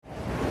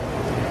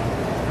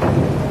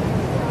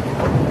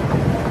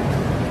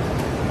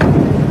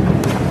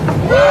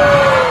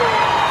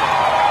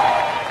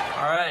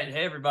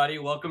everybody.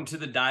 Welcome to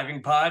the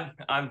Diving Pod.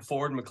 I'm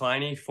Ford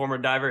McLiney, former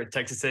diver at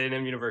Texas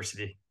A&M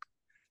University.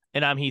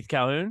 And I'm Heath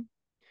Calhoun.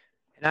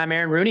 And I'm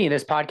Aaron Rooney.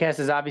 This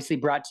podcast is obviously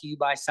brought to you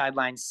by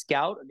Sideline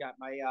Scout. I got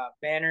my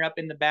banner up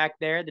in the back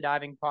there, the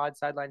Diving Pod,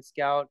 Sideline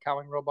Scout,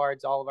 Cowling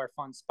Robards, all of our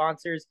fun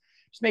sponsors.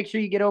 Just make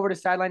sure you get over to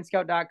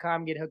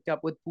sidelinescout.com, get hooked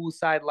up with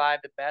Poolside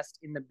Live, the best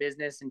in the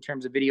business in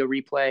terms of video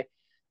replay.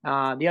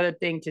 The other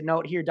thing to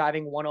note here,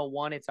 Diving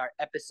 101, it's our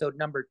episode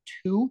number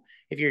 2.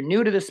 If you're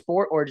new to the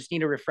sport or just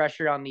need a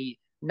refresher on the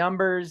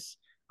numbers,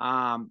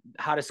 how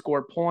to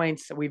score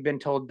points, we've been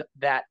told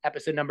that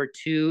episode number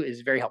 2 is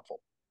very helpful.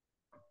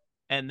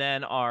 And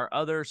then our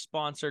other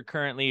sponsor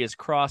currently is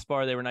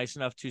Crossbar. They were nice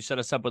enough to set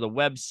us up with a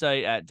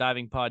website at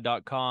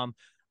divingpod.com.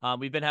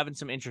 We've been having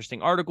some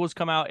interesting articles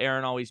come out.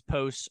 Aaron always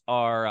posts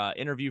our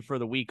interview for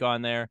the week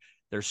on there.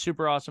 They're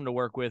super awesome to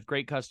work with.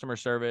 Great customer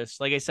service.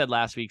 Like I said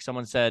last week,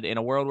 someone said in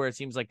a world where it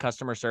seems like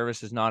customer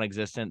service is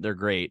non-existent, they're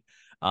great.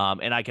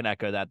 And I can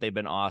echo that. They've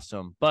been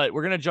awesome. But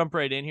we're going to jump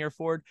right in here,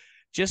 Ford.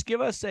 Just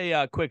give us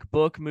a quick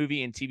book,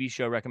 movie, and TV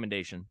show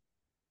recommendation.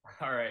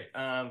 All right.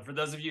 For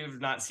those of you who've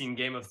not seen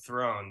Game of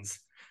Thrones,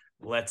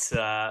 let's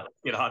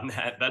get on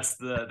that. That's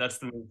the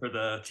move for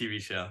the TV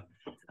show.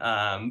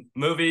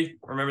 Movie,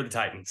 Remember the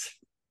Titans.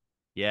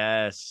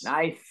 Yes.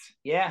 Nice.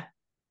 Yeah.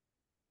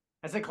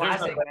 That's a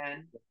classic,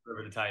 man.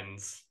 Remember the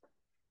Titans.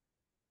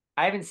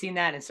 I haven't seen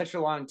that in such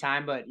a long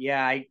time, but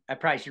yeah, I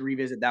probably should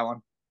revisit that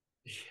one.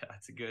 Yeah,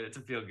 it's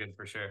a feel good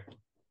for sure.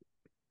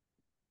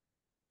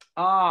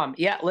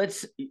 Yeah,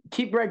 let's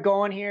keep right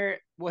going here.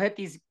 We'll hit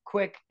these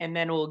quick and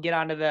then we'll get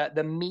on to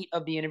the meat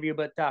of the interview.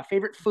 But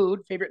favorite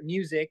food, favorite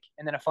music,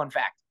 and then a fun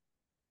fact.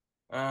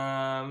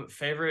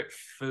 Favorite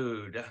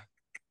food.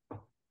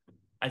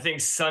 I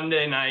think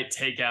Sunday night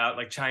takeout,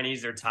 like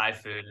Chinese or Thai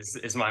food,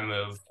 is my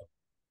move.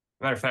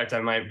 Matter of fact, I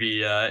might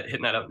be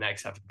hitting that up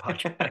next after the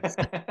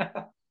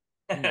podcast.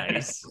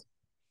 Nice.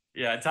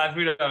 Yeah, Thai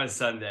food on a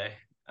Sunday.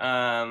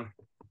 Yeah,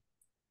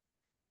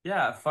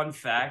 fun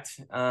fact.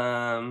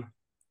 I'm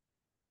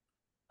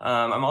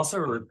also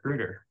a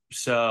recruiter.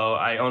 So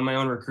I own my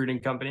own recruiting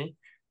company.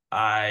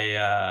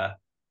 I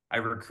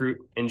recruit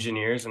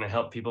engineers and I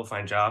help people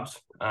find jobs.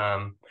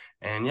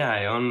 And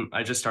yeah,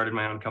 I just started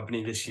my own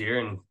company this year.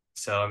 And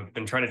so I've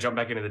been trying to jump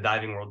back into the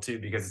diving world too,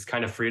 because it's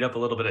kind of freed up a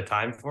little bit of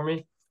time for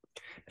me.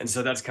 And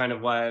so that's kind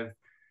of why I've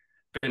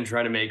been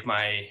trying to make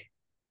my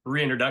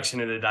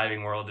reintroduction into the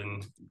diving world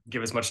and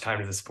give as much time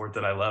to the sport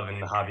that I love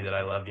and the hobby that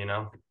I love, you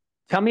know?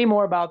 Tell me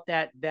more about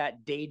that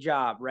day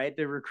job, right?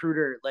 The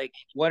recruiter, like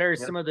what are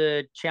some of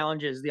the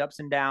challenges, the ups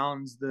and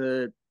downs,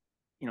 the,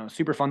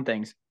 super fun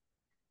things?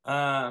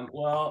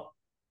 Well,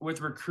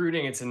 with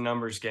recruiting, it's a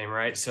numbers game,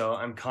 right? So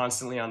I'm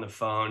constantly on the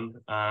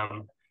phone.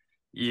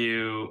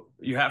 You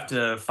have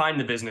to find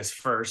the business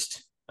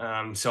first.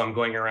 So I'm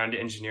going around to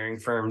engineering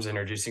firms,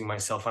 introducing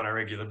myself on a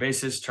regular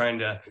basis, trying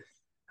to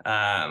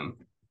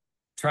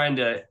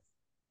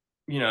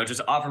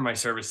just offer my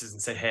services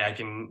and say, hey, I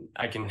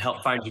can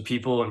help find you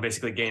people and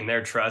basically gain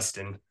their trust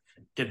and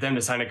get them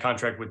to sign a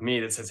contract with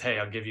me that says, hey,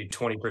 I'll give you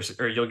 20%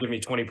 or you'll give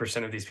me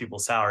 20% of these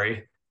people's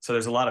salary. So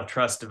there's a lot of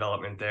trust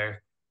development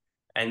there.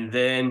 And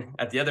then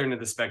at the other end of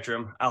the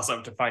spectrum, I also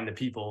have to find the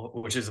people,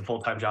 which is a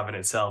full-time job in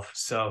itself.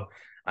 So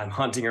I'm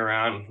hunting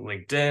around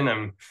LinkedIn.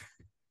 I'm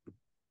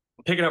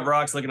picking up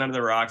rocks, looking under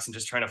the rocks, and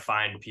just trying to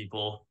find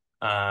people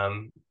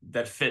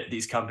that fit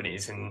these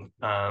companies. And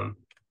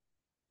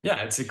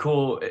yeah, it's a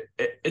cool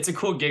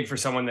gig for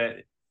someone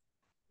that,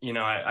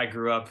 I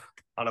grew up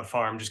on a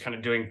farm, just kind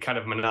of doing kind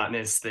of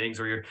monotonous things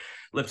where you're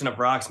lifting up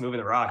rocks, moving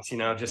the rocks,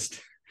 just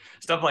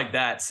stuff like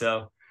that.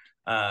 So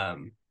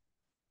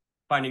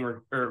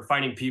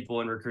finding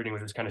people and recruiting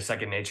was just kind of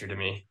second nature to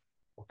me.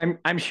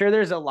 I'm sure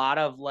there's a lot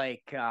of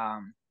like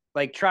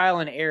trial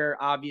and error,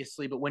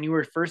 obviously, but when you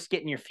were first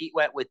getting your feet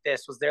wet with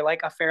this, was there like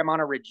a fair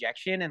amount of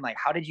rejection, and like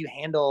how did you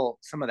handle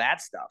some of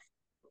that stuff?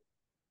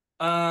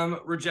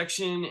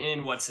 Rejection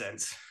in what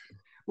sense?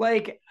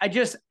 Like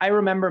I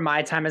remember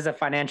my time as a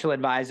financial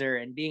advisor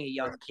and being a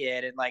young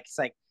kid, and like it's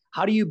like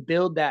how do you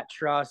build that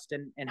trust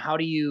and how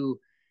do you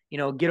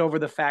get over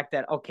the fact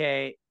that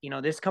okay,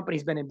 this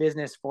company's been in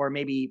business for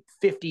maybe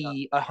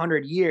 50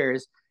 100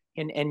 years,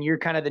 and you're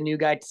kind of the new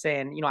guy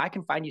saying, I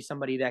can find you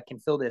somebody that can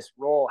fill this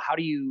role. How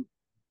do you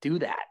do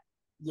that?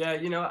 Yeah,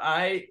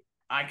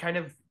 I kind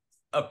of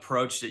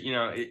approached it,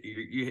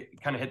 you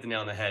kind of hit the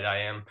nail on the head. I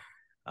am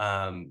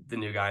the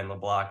new guy in the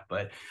block,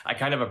 but I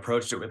kind of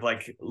approached it with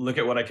like, look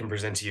at what I can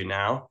present to you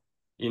now,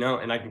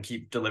 and I can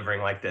keep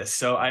delivering like this.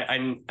 So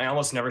I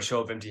almost never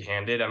show up empty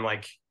handed. I'm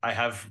like, I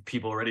have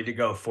people ready to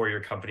go for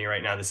your company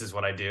right now. This is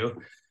what I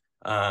do.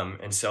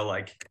 And so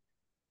like,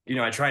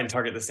 I try and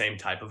target the same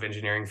type of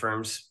engineering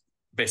firms,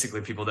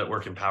 basically people that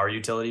work in power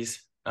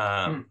utilities.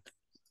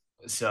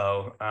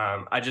 So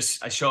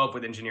I show up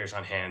with engineers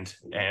on hand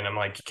and I'm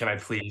like, can I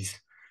please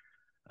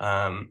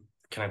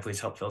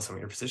help fill some of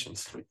your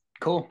positions?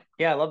 Cool.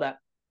 Yeah, I love that.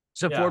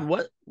 So Ford,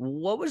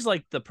 what was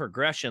like the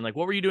progression? Like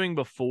what were you doing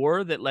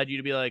before that led you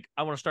to be like,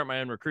 I want to start my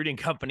own recruiting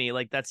company?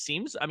 Like that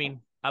seems,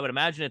 I would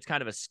imagine it's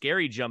kind of a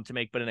scary jump to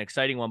make, but an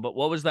exciting one. But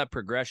what was that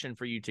progression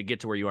for you to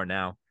get to where you are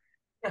now?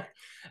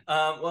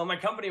 Well, my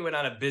company went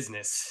out of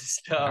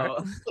business,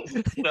 so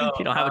so You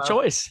don't have a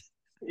choice.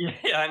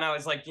 yeah, and I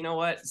was like, you know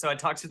what? So I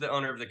talked to the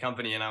owner of the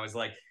company, and I was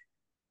like,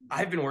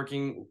 I've been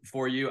working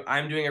for you.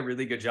 I'm doing a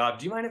really good job.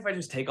 Do you mind if I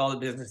just take all the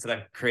business that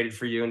I've created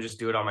for you and just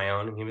do it on my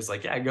own? And he was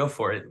like, yeah, go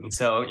for it. And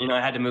so, I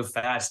had to move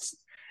fast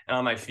and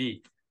on my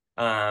feet.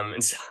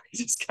 And so I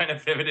just kind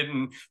of pivoted,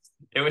 and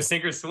it was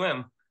sink or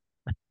swim.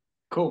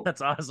 Cool.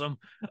 That's awesome.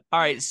 All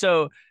right.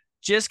 So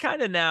just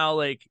kind of now,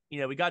 like,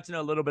 we got to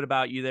know a little bit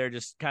about you there,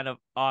 just kind of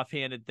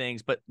offhanded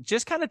things, but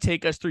just kind of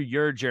take us through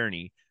your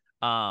journey.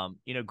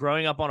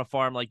 Growing up on a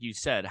farm, like you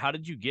said, how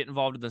did you get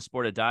involved in the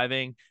sport of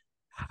diving?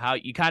 How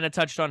you kind of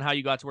touched on how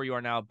you got to where you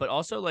are now, but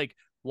also like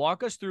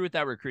walk us through what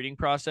that recruiting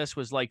process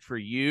was like for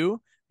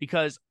you,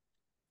 because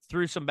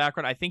through some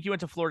background, I think you went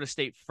to Florida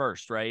State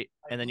first, right?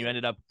 And then you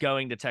ended up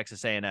going to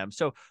Texas A&M.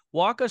 So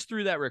walk us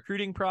through that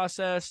recruiting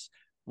process,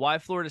 why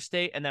Florida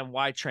State, and then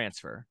why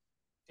transfer?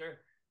 Sure.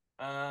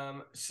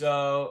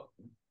 So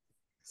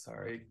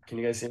sorry, can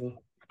you guys see me?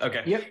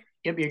 Okay. Yep,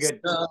 you're good.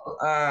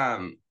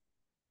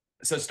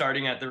 So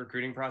starting at the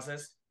recruiting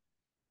process.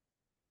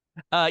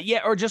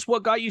 Yeah, or just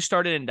what got you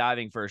started in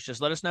diving first.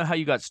 Just let us know how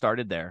you got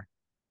started there.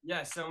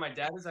 Yeah, so my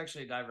dad was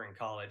actually a diver in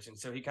college, and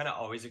so he kind of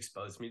always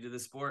exposed me to the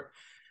sport.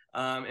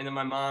 And then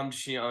my mom,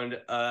 she owned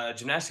a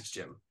gymnastics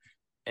gym.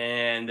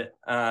 And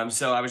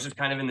so I was just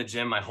kind of in the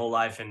gym my whole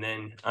life. And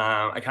then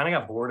I kind of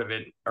got bored of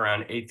it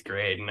around 8th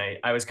grade. And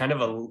I was kind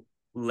of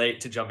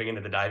late to jumping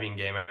into the diving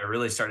game. I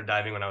really started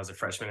diving when I was a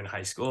freshman in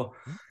high school.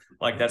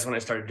 Like that's when I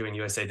started doing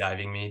USA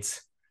diving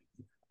meets.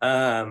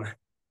 So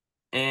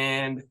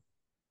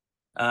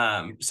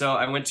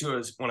I went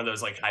to one of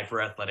those like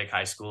hyper athletic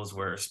high schools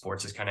where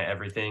sports is kind of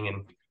everything.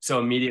 And so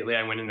immediately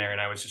I went in there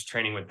and I was just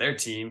training with their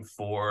team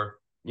for,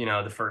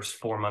 the first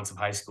 4 months of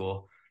high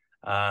school.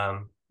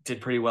 Did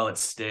pretty well at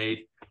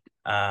state.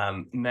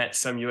 Met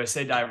some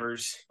USA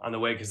divers on the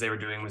way because they were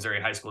doing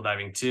Missouri high school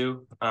diving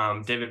too.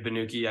 David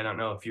Banuki, I don't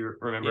know if you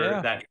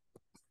remember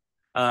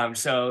that.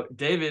 So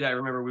David, I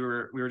remember we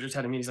were just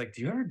had a meeting. He's like,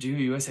 "Do you ever do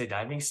USA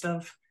diving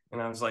stuff?"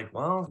 And I was like,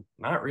 "Well,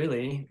 not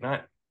really,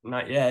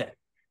 not yet."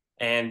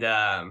 And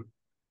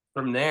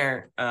from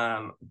there,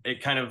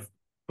 it kind of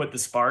put the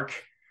spark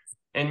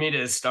in me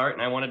to start,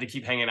 and I wanted to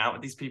keep hanging out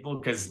with these people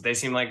because they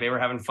seemed like they were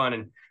having fun,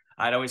 and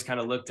I'd always kind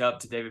of looked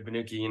up to David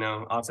Banuki,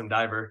 awesome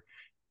diver.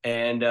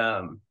 And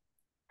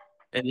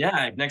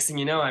yeah, next thing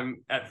you know,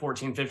 I'm at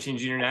 14, 15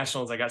 junior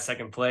nationals. I got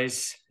second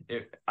place.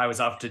 I was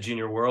off to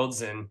junior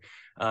worlds. And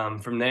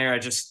from there,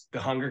 the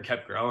hunger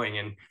kept growing,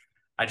 and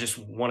I just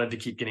wanted to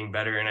keep getting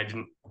better, and I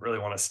didn't really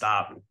want to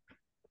stop.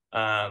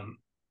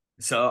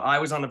 So I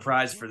was on the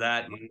prize for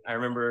that. And I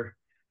remember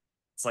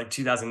it's like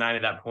 2009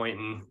 at that point,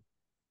 and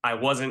I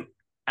wasn't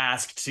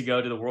asked to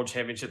go to the World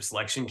Championship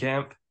selection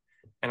camp.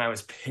 And I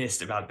was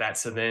pissed about that.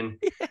 So then,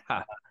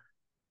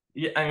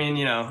 yeah, I mean,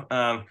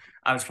 I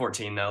was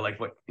 14 though, like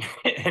what,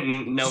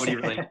 and nobody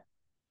really,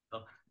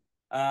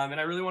 and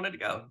I really wanted to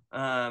go.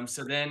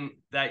 So then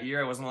that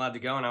year I wasn't allowed to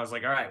go, and I was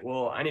like, all right,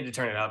 well, I need to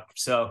turn it up.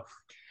 So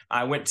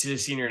I went to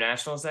senior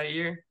nationals that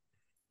year,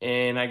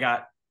 and I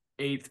got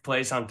 8th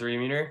place on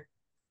 3-meter.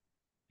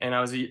 And I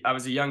was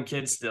a young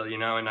kid still,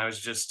 and I was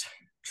just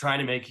trying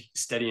to make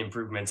steady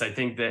improvements. I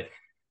think that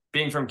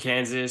being from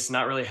Kansas,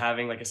 not really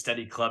having like a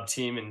steady club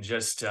team, and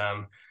just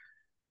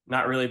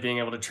not really being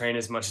able to train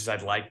as much as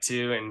I'd like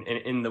to, and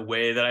in the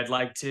way that I'd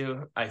like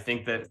to, I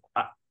think that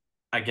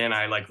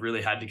I like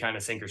really had to kind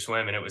of sink or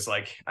swim. And it was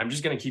like, I'm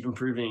just going to keep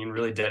improving and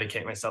really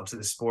dedicate myself to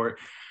the sport.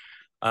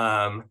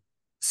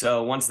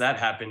 So once that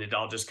happened, it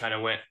all just kind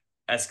of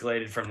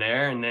escalated from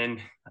there. And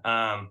then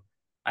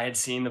I had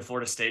seen the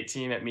Florida State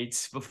team at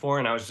meets before,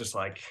 and I was just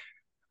like,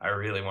 I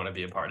really want to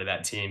be a part of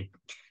that team.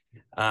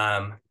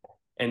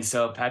 And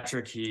so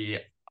Patrick, he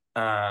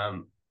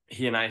and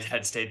I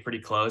had stayed pretty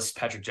close.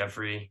 Patrick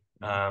Jeffrey,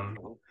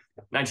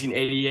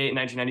 1988,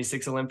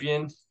 1996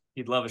 Olympian.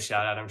 He'd love a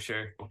shout out, I'm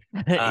sure.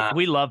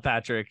 We love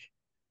Patrick.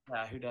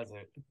 Yeah, who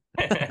doesn't?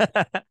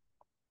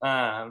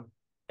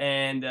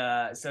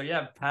 So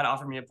yeah, Pat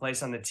offered me a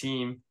place on the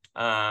team.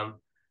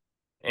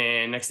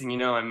 And next thing you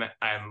know,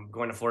 I'm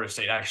going to Florida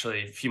State.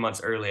 Actually, a few months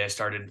early, I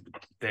started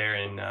there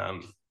in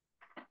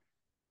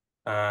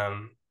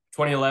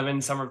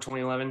 2011, summer of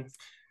 2011.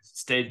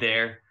 Stayed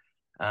there.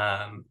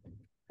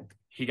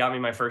 He got me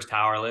my first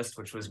tower list,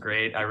 which was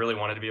great. I really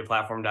wanted to be a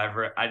platform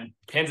diver.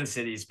 Kansas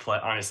City's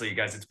honestly, you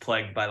guys, it's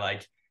plagued by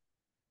like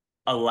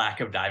a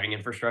lack of diving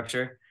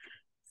infrastructure.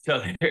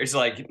 So there's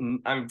like,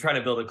 I'm trying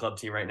to build a club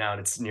team right now,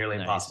 and it's nearly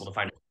impossible to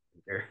find it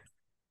here.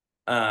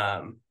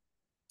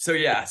 So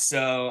yeah,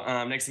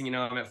 next thing you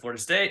know, I'm at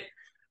Florida State,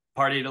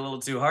 partied a little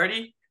too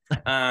hardy.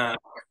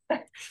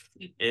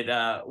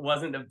 It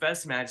wasn't the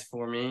best match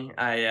for me.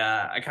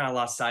 I kind of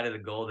lost sight of the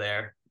goal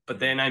there, but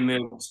then I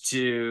moved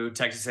to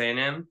Texas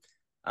A&M,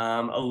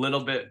 a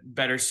little bit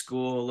better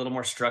school, a little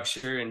more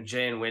structure, and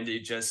Jay and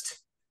Wendy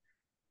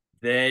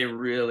they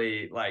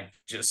really like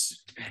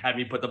just had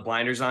me put the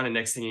blinders on. And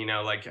next thing you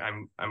know, like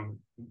I'm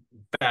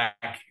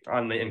back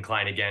on the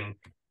incline again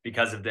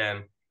because of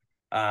them.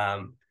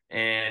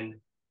 And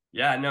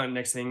yeah, no,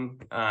 next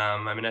thing,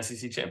 I'm an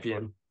SEC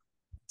champion.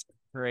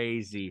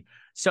 Crazy.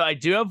 So I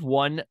do have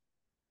one.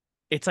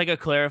 It's like a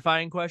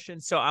clarifying question.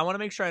 So I want to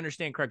make sure I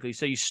understand correctly.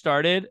 So you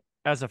started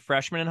as a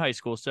freshman in high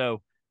school.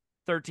 So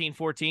 13,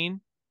 14.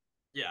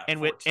 Yeah.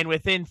 And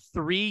within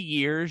 3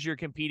 years, you're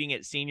competing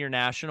at senior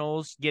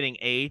nationals, getting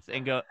eighth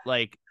and go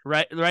like,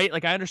 right.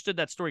 Like I understood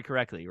that story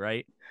correctly,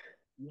 right?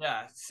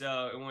 Yeah.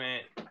 So it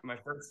went my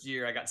first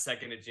year, I got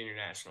second at junior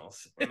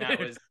nationals, and that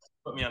was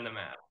put me on the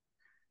map.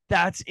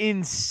 That's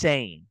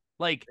insane.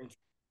 Like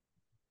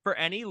for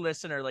any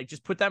listener, like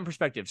just put that in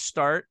perspective.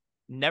 Start,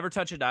 never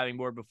touch a diving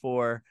board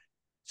before,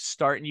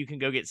 start and you can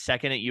go get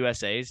second at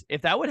USA's.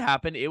 If that would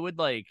happen, it would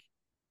like,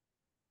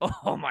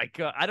 oh my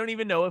God. I don't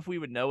even know if we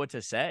would know what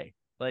to say.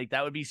 Like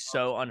that would be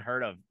so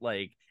unheard of.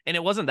 Like, and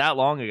it wasn't that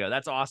long ago.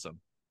 That's awesome.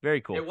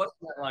 Very cool. It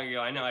wasn't that long ago.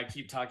 I know I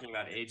keep talking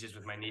about ages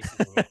with my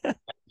nieces, and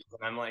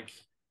I'm like,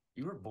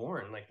 you were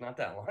born like not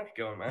that long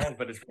ago, man.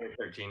 But it's really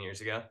 13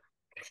 years ago.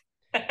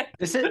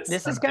 This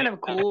is kind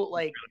of cool.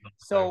 Like,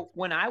 so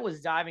when I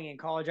was diving in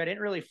college, I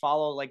didn't really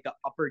follow like the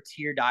upper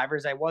tier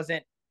divers. I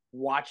wasn't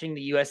watching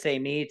the USA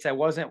meets. I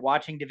wasn't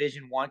watching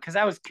Division 1 because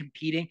I was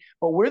competing.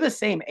 But we're the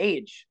same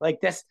age.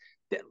 Like this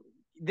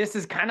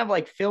is kind of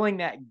like filling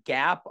that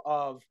gap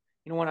of,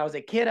 when I was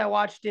a kid, I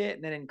watched it,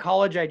 and then in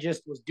college, I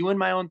just was doing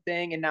my own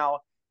thing, and now,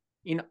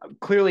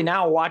 clearly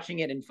now watching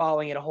it and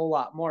following it a whole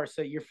lot more.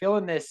 So you're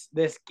filling this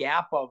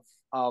gap of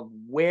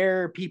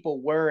where people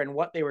were and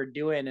what they were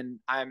doing, and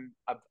I'm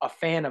a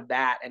fan of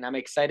that, and I'm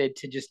excited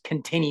to just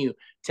continue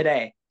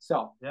today.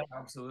 So yeah,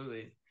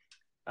 absolutely.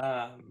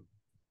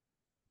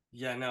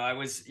 Yeah, no, I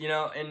was,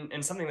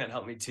 and something that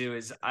helped me too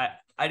is I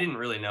didn't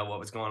really know what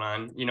was going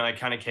on. I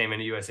kind of came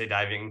into USA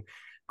diving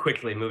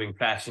quickly, moving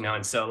fast,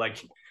 and so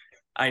like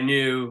I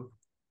knew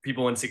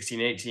people in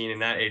 16, 18 in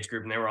that age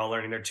group, and they were all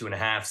learning their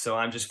 2.5. So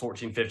I'm just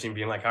 14, 15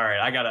 being like, all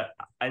right,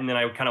 and then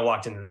I kind of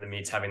walked into the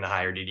meets having the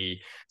higher DD.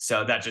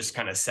 So that just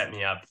kind of set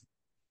me up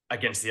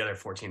against the other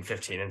 14,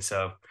 15. And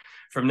so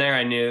from there,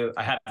 I knew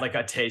I had like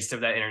a taste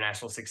of that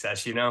international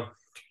success,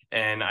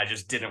 and I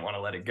just didn't want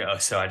to let it go.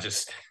 So I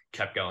just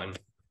kept going.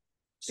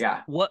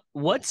 Yeah.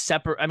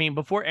 I mean,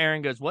 before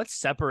Aaron goes, what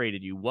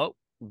separated you?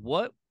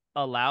 What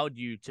allowed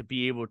you to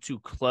be able to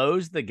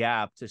close the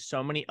gap to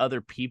so many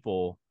other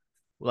people?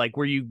 Like,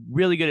 were you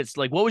really good at,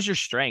 like, what was your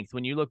strength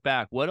when you look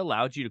back? What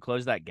allowed you to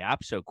close that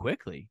gap so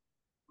quickly?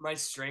 My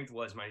strength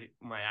was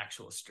my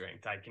actual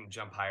strength. I can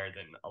jump higher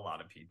than a lot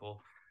of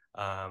people.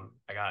 I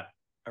got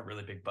a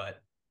really big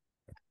butt.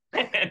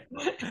 and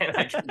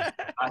I can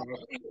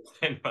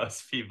than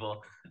most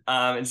people.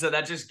 And so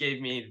that just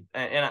gave me,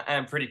 and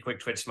I'm pretty quick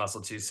twitch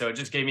muscle too. So it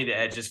just gave me the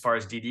edge as far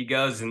as DD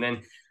goes. And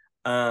then,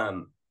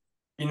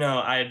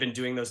 I had been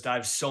doing those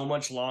dives so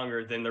much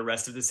longer than the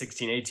rest of the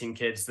 16, 18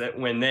 kids that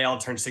when they all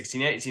turned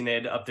 16, 18, they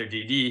had to up their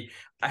DD.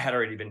 I had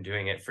already been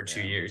doing it for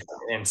 2 years.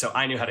 And so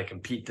I knew how to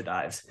compete the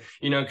dives,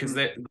 because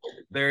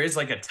there is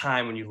like a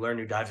time when you learn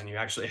new dives and you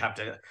actually have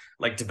to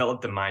like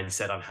develop the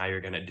mindset on how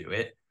you're going to do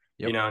it.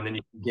 Yep. And then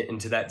you get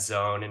into that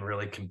zone and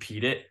really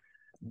compete it.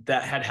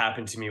 That had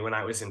happened to me when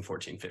I was in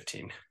 14,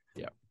 15.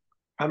 Yeah.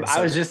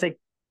 I was just like,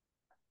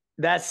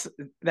 that's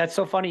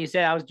so funny you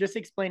said. I was just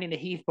explaining to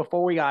Heath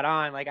before we got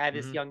on, like I have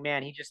this young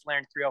man, he just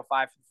learned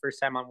 305 for the first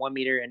time on 1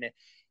 meter. And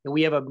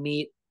we have a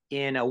meet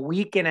in a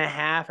week and a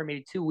half or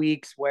maybe 2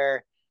 weeks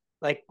where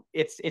like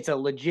it's a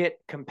legit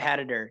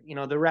competitor.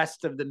 The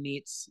rest of the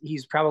meets,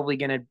 he's probably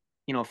going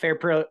to, fare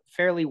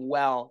fairly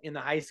well in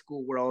the high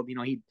school world.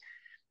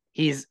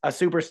 He's a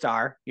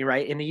superstar. You're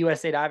right. In the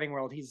USA diving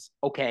world, he's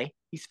okay.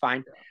 He's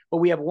fine. But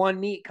we have one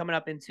meet coming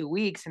up in 2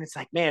 weeks, and it's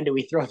like, man, do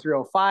we throw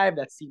 305?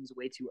 That seems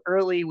way too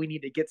early. We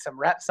need to get some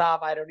reps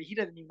off. He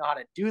doesn't even know how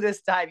to do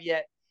this dive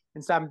yet.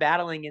 And so I'm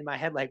battling in my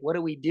head, like, what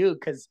do we do?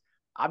 Because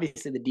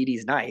obviously the DD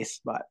is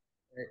nice, but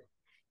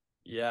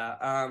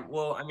yeah.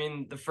 Well, I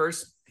mean, the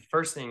first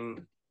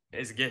thing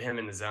is get him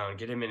in the zone,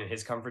 get him in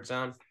his comfort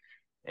zone,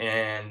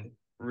 and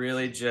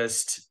really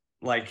just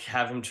like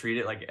have him treat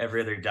it like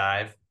every other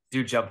dive.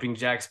 Do jumping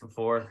jacks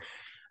before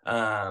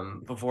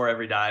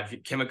every dive.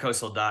 Kimiko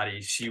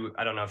Soldati,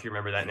 I don't know if you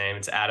remember that name.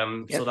 It's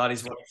Adam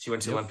Soldati's wife. She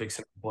went to the Olympics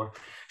before.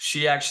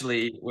 She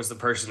actually was the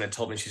person that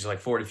told me, she's like,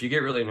 Ford, if you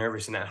get really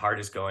nervous and that heart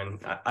is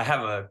going, I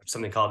have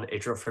something called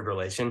atrial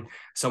fibrillation.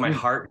 So my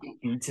heart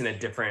beats in a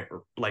different,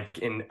 like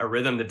in a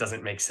rhythm that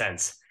doesn't make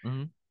sense.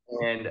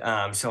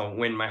 And so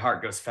when my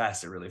heart goes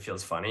fast, it really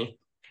feels funny.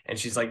 And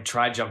she's like,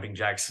 try jumping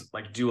jacks,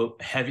 like do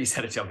a heavy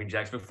set of jumping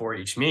jacks before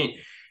each meet.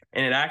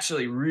 And it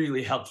actually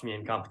really helped me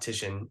in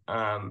competition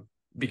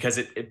because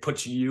it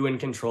puts you in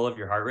control of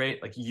your heart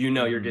rate. Like,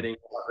 you're getting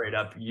your heart rate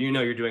up,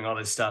 you're doing all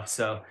this stuff.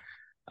 So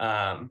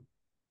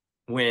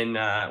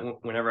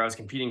whenever I was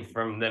competing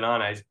from then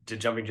on, I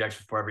did jumping jacks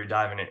before every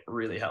dive, and it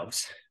really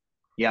helps.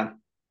 Yeah,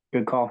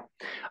 good call.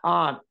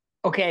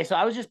 Okay, so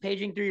I was just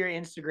paging through your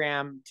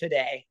Instagram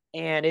today,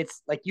 and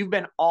it's like you've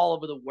been all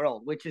over the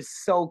world, which is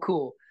so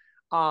cool.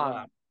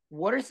 Wow.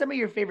 What are some of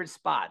your favorite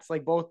spots,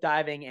 like both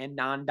diving and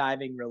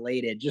non-diving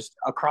related, just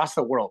across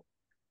the world?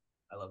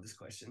 I love this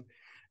question.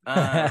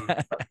 So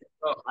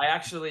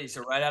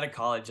right out of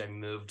college, I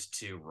moved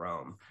to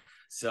Rome.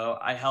 So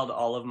I held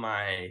all of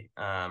my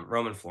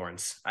Rome and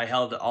Florence. I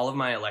held all of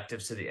my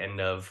electives to the end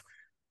of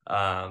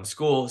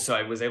school. So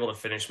I was able to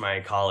finish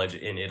my college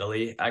in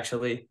Italy,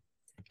 actually.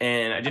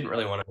 And I didn't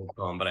really want to move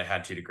home, but I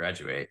had to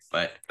graduate.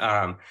 But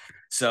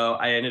so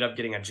I ended up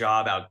getting a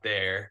job out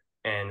there.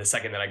 And the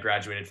second that I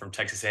graduated from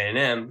Texas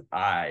A&M,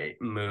 I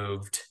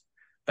moved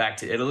back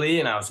to Italy,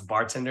 and I was a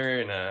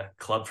bartender and a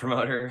club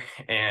promoter.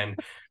 And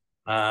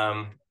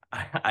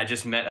I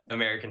just met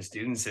American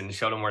students and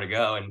showed them where to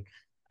go and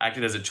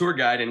acted as a tour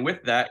guide. And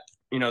with that,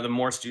 the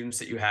more students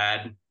that you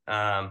had,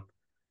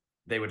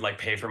 they would like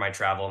pay for my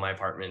travel, my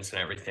apartments, and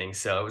everything.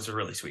 So it was a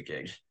really sweet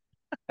gig.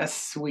 That's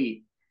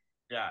sweet.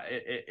 Yeah,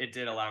 it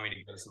did allow me to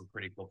go to some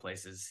pretty cool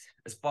places.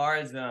 As far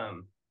as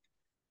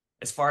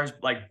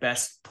like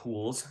best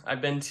pools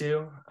I've been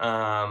to,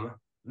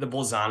 the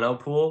Bolzano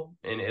pool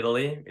in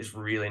Italy is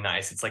really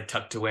nice. It's like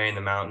tucked away in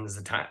the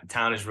mountains. The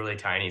town is really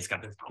tiny. It's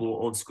got this cool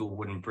old school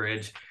wooden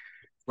bridge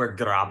where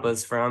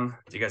Grappa's from.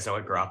 Do you guys know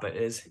what Grappa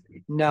is?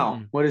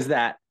 No, what is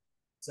that?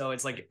 So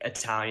it's like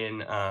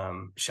Italian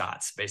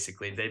shots,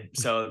 basically.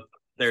 So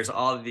there's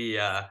all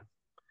the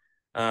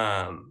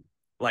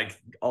like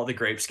all the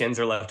grape skins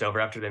are left over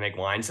after they make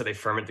wine. So they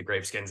ferment the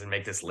grape skins and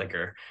make this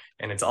liquor.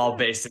 And it's all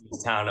based in the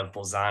town of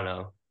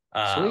Bolzano.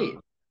 Sweet.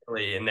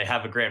 And they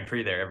have a Grand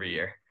Prix there every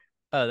year.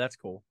 Oh, that's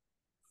cool.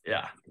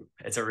 Yeah,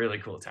 it's a really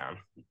cool town.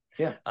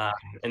 Yeah.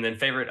 And then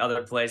favorite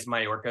other place,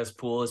 Majorca's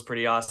pool is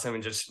pretty awesome.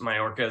 And just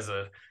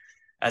Majorca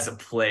as a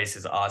place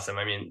is awesome.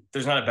 I mean,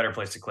 there's not a better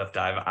place to cliff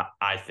dive,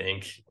 I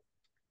think.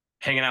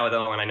 Hanging out with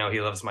Owen, I know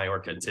he loves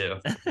Majorca too.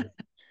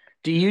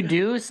 Do you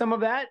do some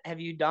of that?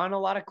 Have you done a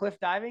lot of cliff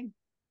diving?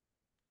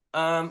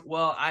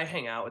 Well, I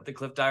hang out with the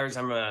cliff divers.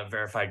 I'm a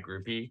verified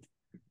groupie.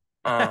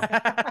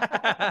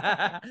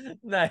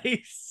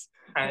 Nice.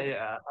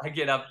 I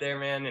get up there,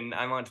 man, and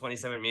I'm on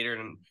 27 meter,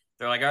 and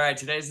they're like, "All right,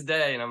 today's the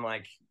day," and I'm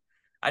like,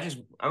 I'm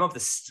up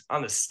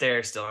on the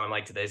stairs still, and I'm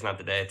like, "Today's not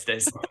the day.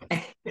 Today's."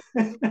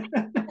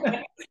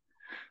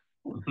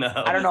 No,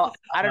 I don't know.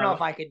 I don't know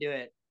if I could do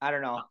it. I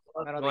don't know.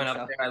 I don't going think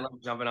up so. there, I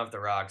love jumping off the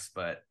rocks,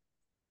 but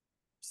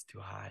it's too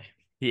high.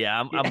 Yeah,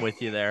 I'm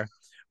with you there.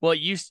 Well,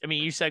 you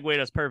segued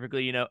us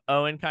perfectly.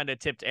 Owen kind of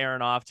tipped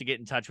Aaron off to get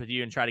in touch with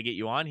you and try to get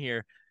you on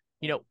here.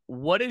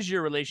 What is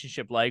your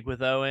relationship like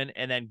with Owen?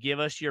 And then give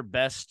us your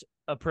best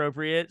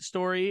appropriate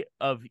story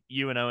of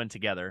you and Owen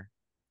together.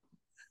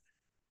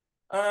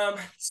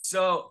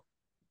 So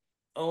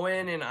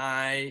Owen and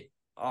I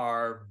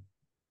are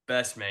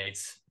best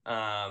mates.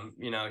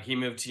 He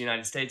moved to the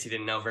United States. He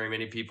didn't know very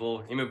many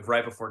people. He moved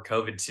right before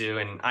COVID too.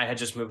 And I had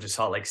just moved to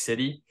Salt Lake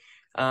City.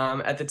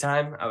 At the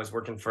time I was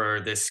working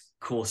for this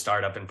cool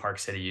startup in Park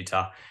City,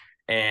 Utah.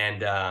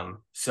 And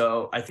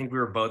so I think we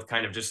were both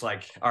kind of just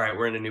like, all right,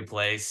 we're in a new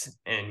place,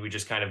 and we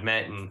just kind of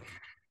met,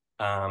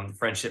 and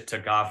friendship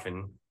took off.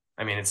 And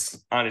I mean,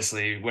 it's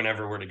honestly,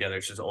 whenever we're together,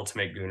 it's just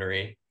ultimate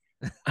goonery.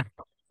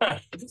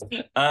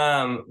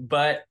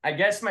 But I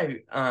guess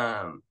my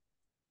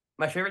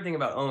favorite thing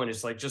about Owen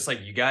is like, just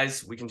like you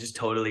guys, we can just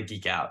totally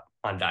geek out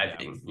on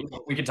diving.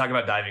 We could talk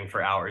about diving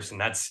for hours, and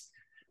that's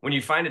when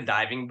you find a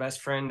diving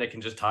best friend that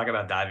can just talk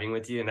about diving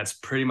with you, and that's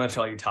pretty much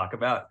all you talk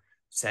about.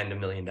 Send a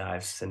million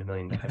dives.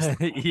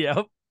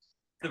 Yep.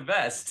 The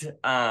best.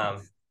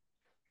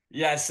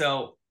 Yeah.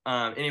 So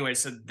anyway,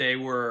 so they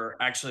were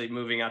actually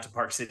moving out to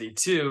Park City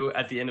too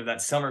at the end of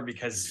that summer,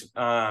 because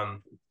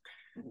Park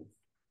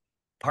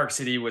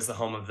City was the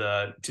home of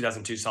the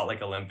 2002 Salt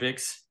Lake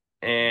Olympics.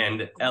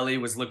 And Ellie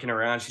was looking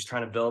around. She's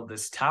trying to build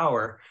this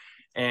tower,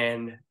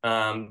 and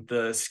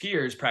the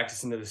skiers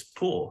practice into this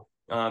pool,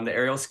 the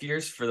aerial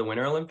skiers for the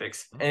Winter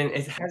Olympics. And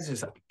it has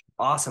this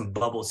awesome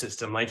bubble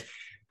system. Like,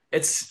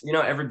 it's,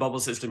 every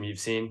bubble system you've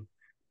seen,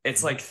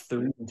 it's like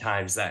 3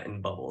 times that in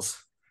bubbles.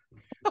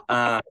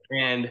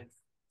 And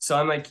so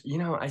I'm like,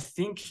 I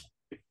think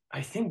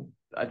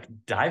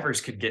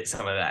divers could get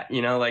some of that,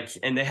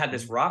 and they had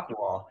this rock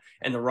wall,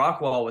 and the rock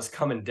wall was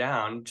coming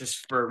down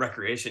just for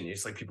recreation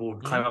use. Like, people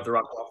would climb up the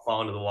rock wall, fall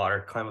into the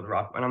water, climb up the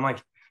rock. And I'm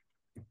like,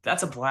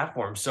 that's a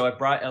platform. So I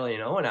brought Ellie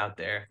and Owen out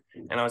there,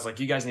 and I was like,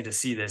 you guys need to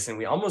see this. And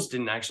we almost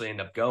didn't actually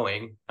end up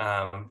going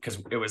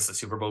because it was the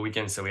Super Bowl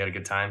weekend. So we had a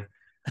good time.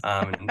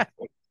 And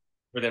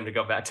for them to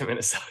go back to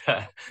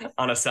Minnesota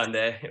on a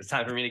Sunday, it was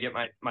time for me to get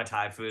my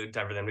Thai food,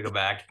 time for them to go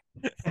back.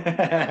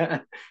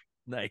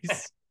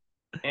 Nice.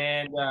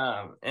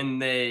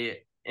 And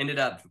they ended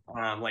up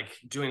like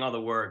doing all the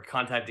work,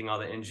 contacting all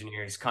the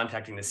engineers,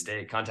 contacting the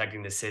state,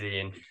 contacting the city,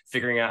 and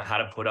figuring out how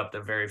to put up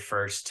the very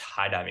first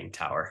high diving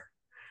tower.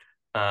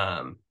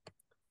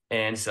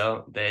 And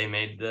so they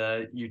made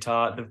the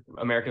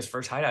America's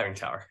first high diving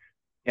tower.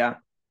 Yeah.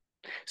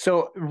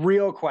 So,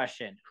 real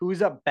question,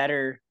 who's a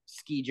better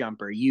ski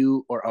jumper,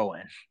 you or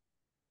Owen?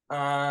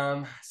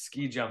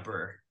 Ski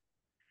jumper.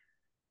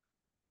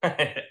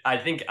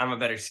 I think I'm a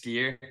better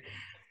skier.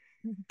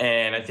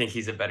 and I think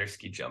he's a better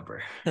ski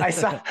jumper. I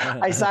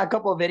saw a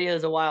couple of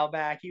videos a while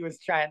back. He was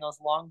trying those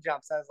long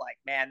jumps. I was like,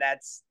 man,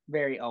 that's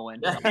very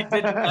Owen. Yeah, he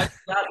did that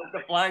with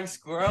the flying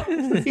squirrel.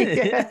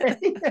 Yeah.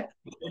 He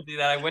did do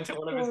that. I went to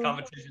one of his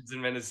competitions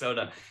in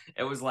Minnesota.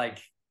 It was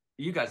like,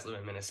 you guys live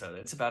in Minnesota.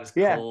 It's about as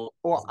cold.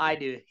 Well, I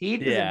do.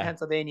 Heath is in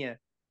Pennsylvania.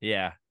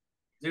 Yeah.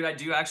 Dude, I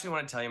do actually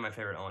want to tell you my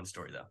favorite Owen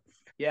story, though.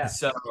 Yeah.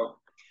 So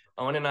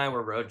Owen and I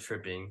were road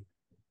tripping.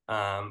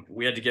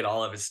 We had to get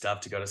all of his stuff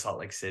to go to Salt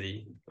Lake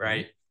City,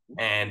 right?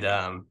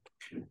 And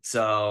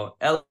so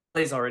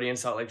LA's already in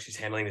Salt Lake. She's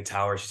handling the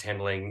tower. She's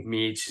handling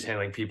meat. She's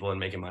handling people and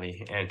making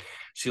money. And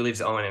she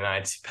leaves Owen and I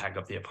to pack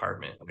up the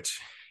apartment,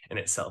 which in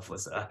itself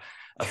was a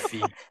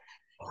feat.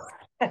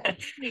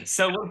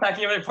 So we're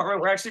packing up the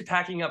apartment. We're actually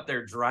packing up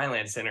their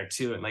dryland center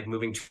too, and like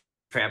moving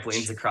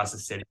trampolines across the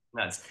city.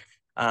 That's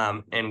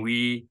and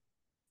we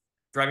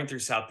driving through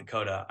South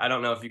Dakota. I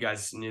don't know if you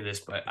guys knew this,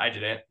 but I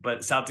didn't.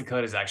 But South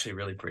Dakota is actually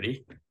really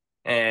pretty,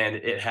 and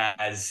it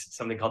has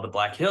something called the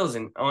Black Hills.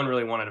 And Owen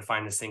really wanted to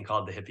find this thing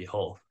called the Hippie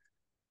Hole.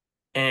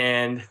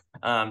 And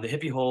the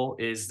Hippie Hole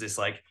is this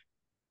like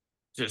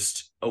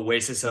just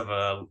oasis of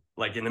a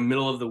like in the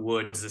middle of the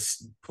woods,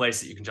 this place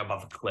that you can jump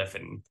off a cliff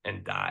and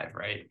dive,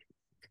 right?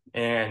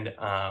 And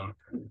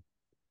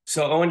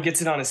so Owen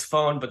gets it on his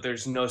phone, but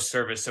there's no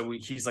service. So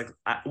he's like,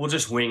 we'll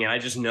just wing it. I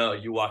just know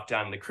you walk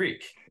down the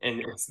creek and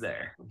it's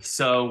there.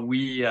 So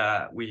we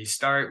go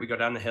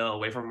down the hill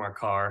away from our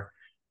car.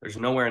 There's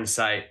nowhere in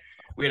sight.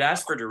 We had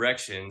asked for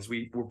directions.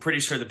 We were pretty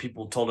sure the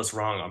people told us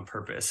wrong on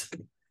purpose.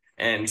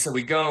 And so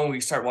we go and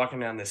we start walking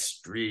down this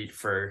street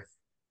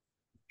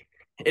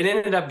it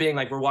ended up being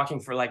like we're walking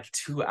for like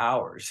 2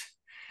 hours.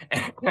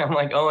 And I'm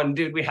like, Owen,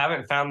 dude, we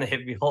haven't found the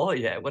Hippie Hole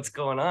yet. What's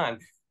going on?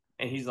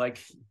 And he's like,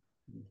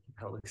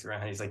 he looks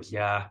around. He's like,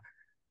 yeah,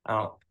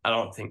 I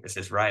don't think this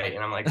is right.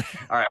 And I'm like,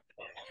 all right,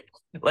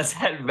 let's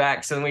head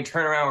back. So then we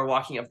turn around. We're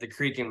walking up the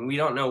creek, and we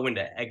don't know when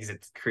to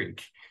exit the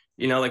creek.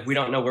 Like we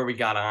don't know where we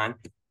got on.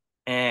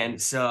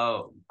 And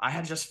so I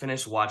had just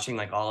finished watching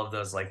like all of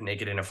those like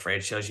Naked and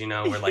Afraid shows,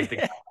 where like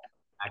the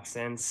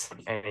accents,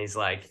 and he's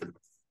like,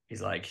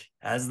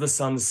 as the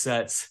sun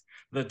sets,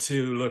 the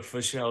two look for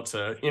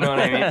shelter. You know what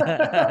I mean?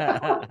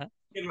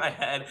 In my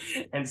head.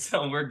 And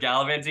so we're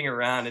gallivanting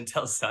around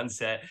until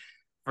sunset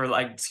for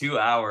like 2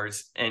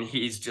 hours, and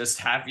he's just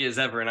happy as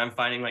ever. And I'm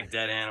finding like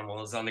dead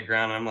animals on the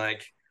ground. I'm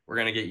like, we're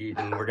gonna get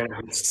eaten. We're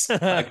gonna be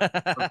stuck.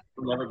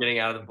 We're never getting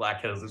out of the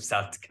Black Hills of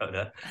South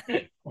Dakota.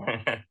 He's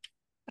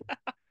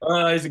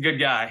a good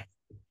guy.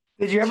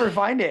 Did you ever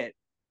find it?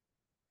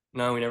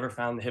 No, we never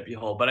found the Hippie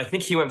Hole, but I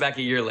think he went back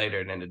a year later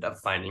and ended up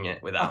finding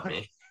it without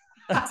me.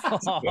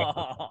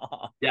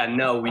 Yeah,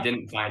 no, we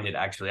didn't find it,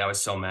 actually. I was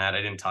so mad.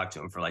 I didn't talk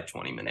to him for like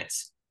 20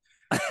 minutes.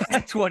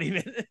 20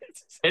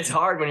 minutes. It's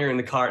hard when you're in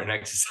the car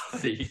next to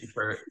somebody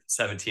for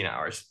 17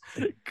 hours.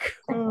 That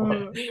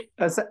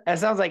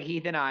sounds like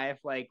Heath and I, if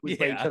like we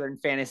play each other in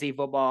fantasy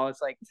football.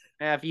 It's like,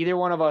 if either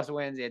one of us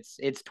wins,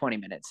 it's 20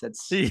 minutes.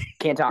 It's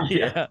can't talk to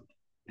you.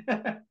 You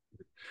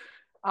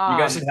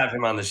guys should have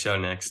him on the show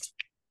next.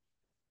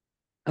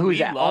 Who's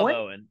that?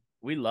 Owen?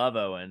 We love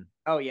Owen.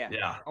 Oh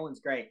yeah. Owen's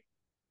great.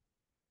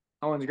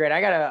 I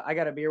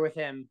got a beer with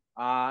him.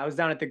 I was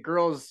down at the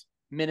girls'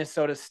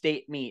 Minnesota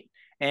State meet,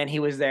 and he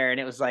was there, and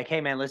it was like, hey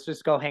man, let's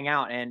just go hang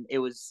out. And it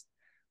was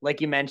like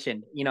you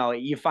mentioned,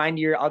 you find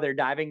your other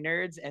diving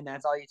nerds, and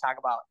that's all you talk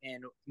about.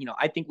 And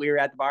I think we were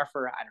at the bar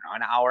for I don't know,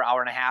 an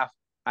hour and a half.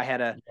 I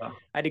had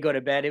to go to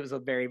bed. It was a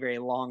very, very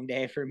long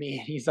day for me.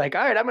 And he's like,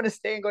 all right, I'm going to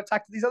stay and go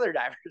talk to these other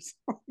divers.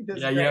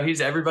 Yeah,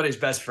 he's everybody's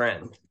best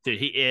friend. Dude,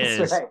 he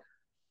is. Right.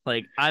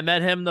 Like, I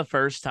met him the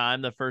first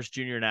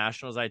junior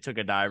nationals I took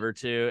a diver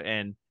to,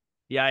 and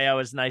Yaya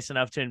was nice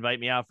enough to invite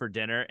me out for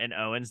dinner, and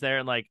Owen's there,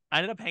 and like I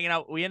ended up hanging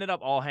out. We ended up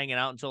all hanging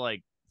out until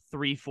like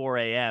 4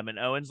 a.m. And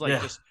Owen's like,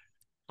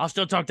 I'll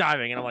still talk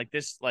diving, and I'm like,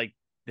 this man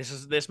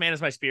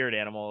is my spirit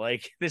animal.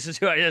 Like, this is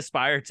who I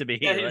aspire to be.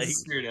 Yeah, he's like, a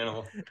spirit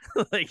animal.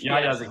 Like,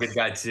 Yaya's a good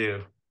guy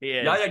too.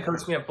 Yaya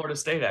coached me at Florida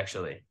State.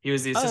 Actually, he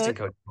was the assistant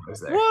coach. I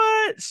was there.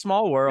 What?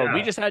 Small world. Yeah.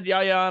 We just had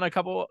Yaya on a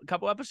couple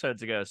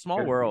episodes ago.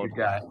 Small world.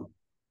 Good guy.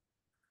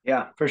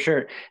 Yeah, for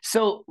sure.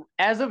 So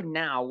as of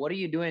now, what are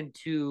you doing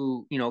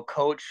to,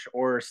 coach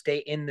or stay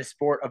in the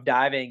sport of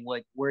diving?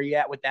 Like, where are you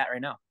at with that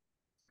right now?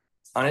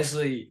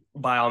 Honestly,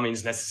 by all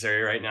means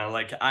necessary right now.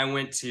 Like, I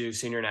went to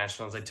senior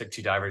nationals. I took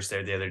 2 divers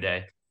there the other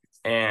day,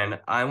 and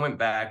I went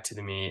back to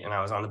the meet, and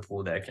I was on the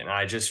pool deck, and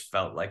I just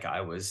felt like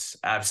I was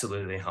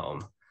absolutely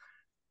home.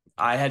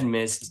 I had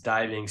missed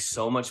diving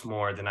so much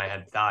more than I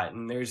had thought.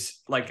 And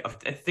there's like,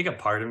 I think a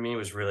part of me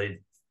was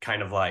really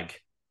kind of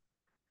like,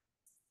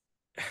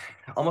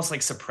 almost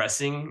like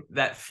suppressing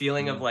that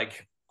feeling of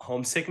like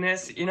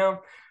homesickness,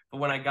 But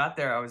when I got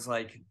there, I was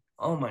like,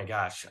 oh my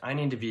gosh, I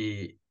need to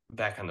be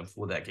back on the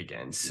pool deck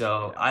again.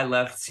 So I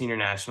left senior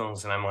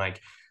nationals, and I'm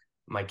like,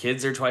 my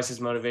kids are twice as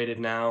motivated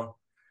now.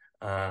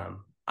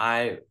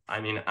 I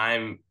mean,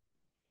 I'm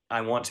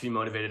I want to be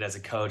motivated as a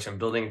coach. I'm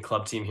building a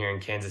club team here in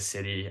Kansas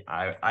City.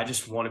 I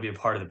just want to be a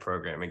part of the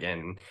program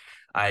again.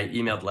 I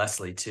emailed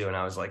Leslie too, and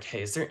I was like,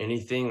 hey, is there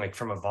anything like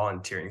from a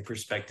volunteering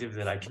perspective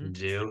that I can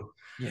do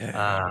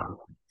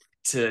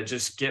to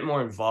just get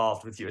more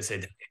involved with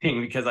USA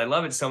Dating, because I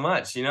love it so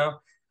much, you know?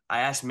 I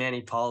asked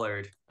Manny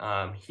Pollard.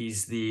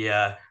 He's the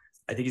I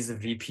think he's the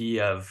VP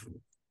of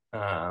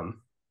I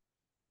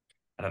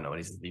don't know what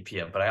he's the VP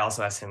of, but I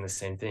also asked him the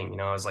same thing. You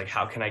know, I was like,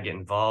 how can I get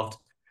involved?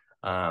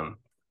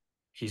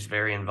 He's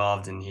very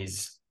involved, and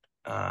he's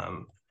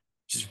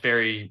just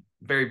very,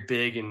 very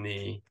big in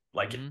the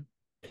like.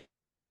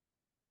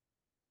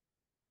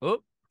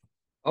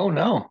 Oh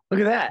no! Look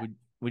at that.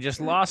 We just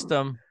lost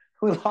him.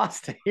 We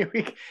lost him. All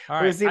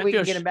right, we'll see if we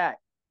can get him back.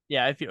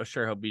 Yeah, I feel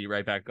sure he'll be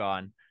right back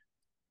on.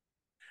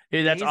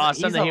 Dude, that's He's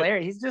awesome.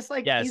 hilarious. He's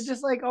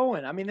just like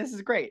Owen. I mean, this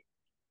is great.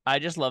 I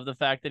just love the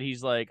fact that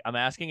he's like, I'm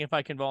asking if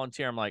I can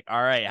volunteer. I'm like,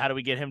 all right, how do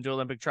we get him to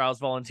Olympic trials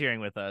volunteering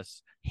with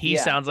us? He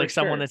sounds like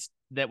someone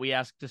that we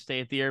asked to stay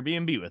at the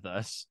Airbnb with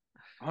us.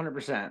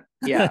 100%.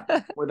 Yeah,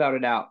 without a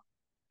doubt.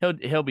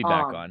 He'll be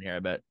back on here, I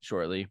bet,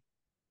 shortly.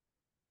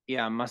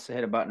 Yeah, I must have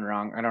hit a button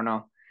wrong. I don't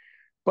know.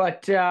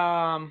 But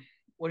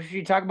what should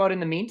you talk about in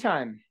the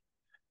meantime?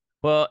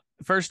 Well,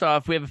 first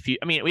off, we have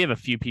a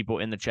few people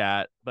in the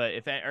chat, but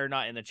or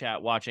not in the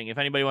chat watching. If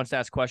anybody wants to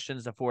ask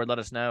questions to Ford, let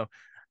us know.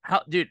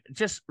 Dude,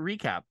 just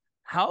recap.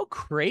 How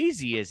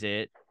crazy is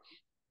it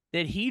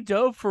that he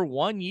dove for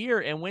 1 year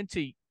and went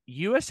to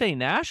USA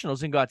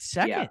Nationals and got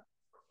second?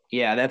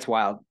 Yeah, that's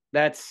wild.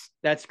 That's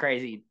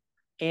crazy.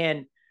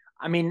 And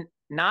I mean,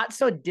 not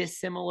so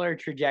dissimilar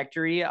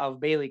trajectory of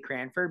Bailey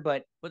Cranford,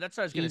 but that's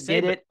what I was going to say.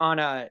 He did it on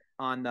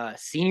the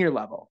senior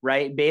level,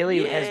 right?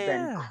 Bailey has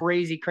been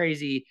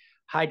crazy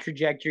high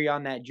trajectory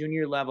on that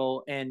junior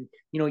level, and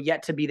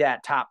yet to be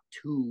that top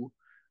 2,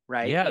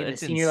 right? Yeah, in the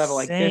senior level.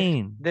 Like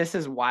this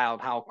is wild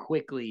how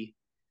quickly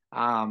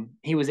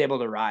he was able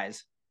to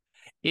rise.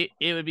 It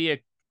would be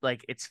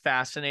it's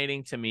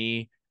fascinating to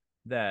me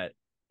that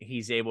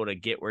he's able to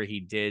get where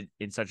he did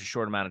in such a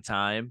short amount of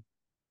time.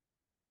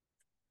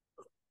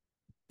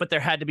 But there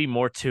had to be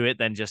more to it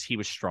than just he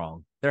was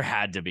strong. There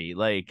had to be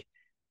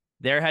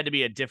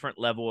a different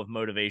level of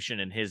motivation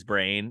in his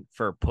brain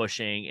for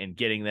pushing and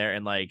getting there.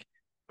 And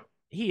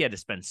he had to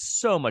spend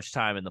so much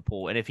time in the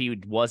pool. And if he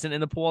wasn't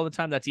in the pool all the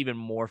time, that's even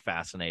more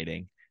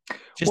fascinating.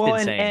 Just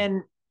insane.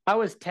 And I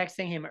was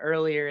texting him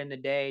earlier in the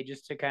day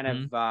just to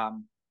kind of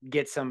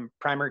get some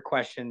primer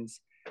questions.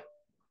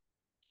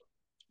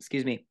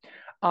 Excuse me.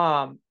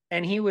 And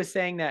he was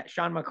saying that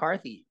Sean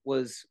McCarthy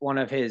was one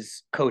of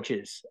his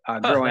coaches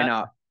growing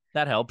up.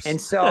 That helps. And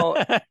so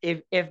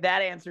if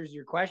that answers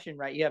your question,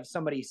 right, you have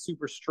somebody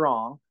super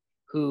strong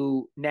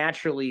who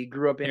naturally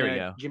grew up in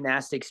a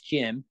gymnastics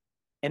gym,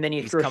 and then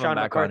you throw Sean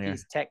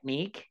McCarthy's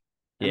technique.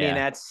 I mean,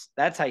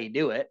 that's how you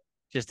do it.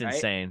 Just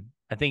insane.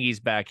 I think he's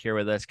back here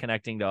with us,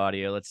 connecting to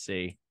audio. Let's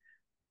see.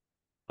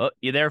 Oh,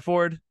 you there,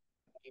 Ford?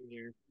 I'm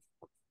here.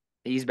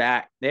 He's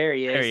back. There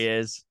he is. There he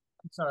is.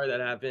 I'm sorry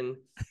that happened.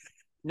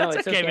 No,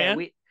 it's okay,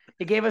 man.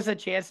 It gave us a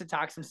chance to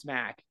talk some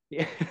smack.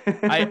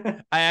 I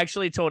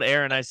actually told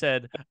Aaron, I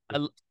said,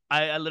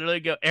 I literally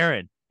go,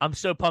 Aaron, I'm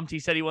so pumped. He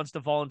said he wants to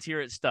volunteer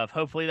at stuff.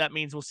 Hopefully that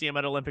means we'll see him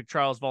at Olympic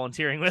trials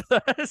volunteering with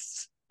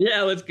us.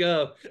 Yeah, let's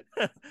go.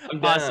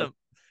 I'm awesome.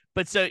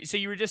 But so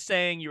you were just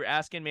saying you were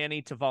asking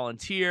Manny to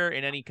volunteer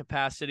in any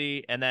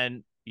capacity, and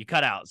then you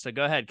cut out. So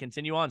go ahead,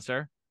 continue on,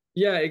 sir.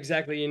 Yeah,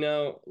 exactly.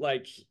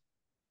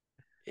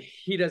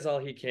 He does all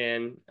he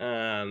can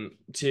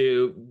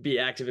to be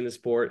active in the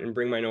sport and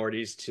bring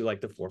minorities to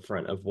the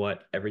forefront of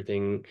what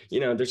everything,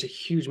 there's a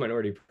huge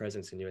minority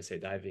presence in USA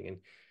Diving, and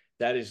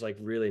that is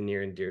really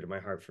near and dear to my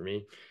heart for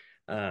me.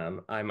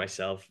 I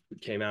myself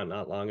came out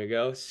not long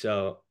ago,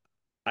 so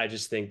I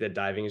just think that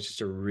diving is just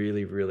a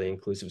really, really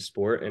inclusive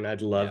sport, and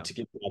I'd love to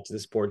give back to the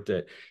sport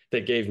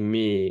that gave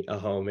me a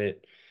home.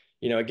 It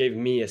gave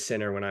me a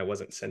center when I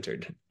wasn't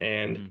centered,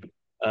 and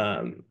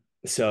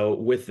so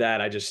with that,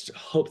 I just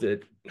hope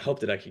that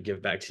I could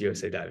give back to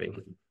USA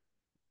Diving.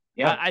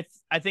 Yeah,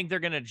 I think they're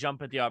gonna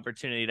jump at the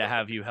opportunity to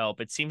have you help.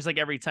 It seems like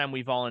every time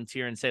we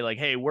volunteer and say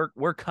hey,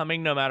 we're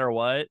coming no matter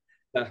what.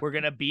 We're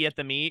gonna be at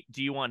the meet.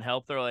 Do you want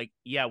help? They're like,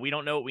 yeah, we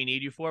don't know what we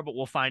need you for, but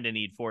we'll find a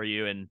need for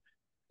you. And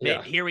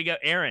here we go,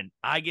 Aaron.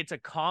 I get to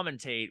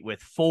commentate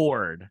with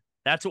Ford.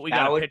 That's what we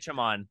gotta pitch him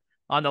on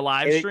the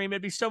live stream.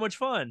 It'd be so much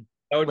fun.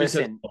 That would be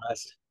so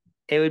blessed.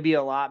 It would be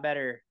a lot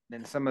better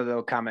than some of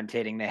the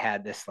commentating they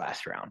had this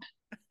last round.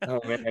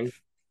 Oh man.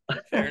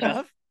 Fair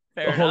enough.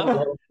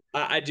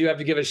 I do have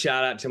to give a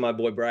shout out to my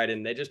boy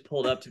Bryden. They just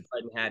pulled up to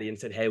Bryden Hattie and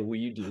said, hey, will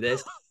you do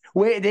this?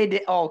 Wait, they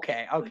did. Oh,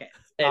 okay.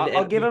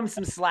 I'll give him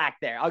some slack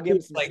there. I'll give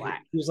him some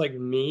slack. He was like,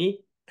 me?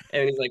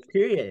 And he's like,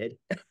 period.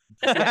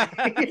 I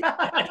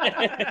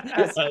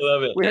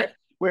love it.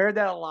 We heard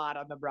that a lot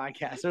on the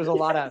broadcast. There was a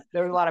lot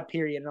of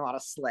period and a lot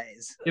of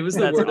slays. It was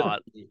the word.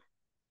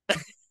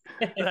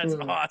 That's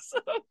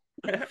awesome.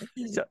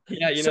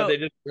 Yeah, So they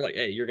just were like,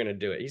 hey, you're gonna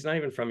do it. He's not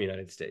even from the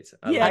United States.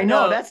 I yeah, love I it.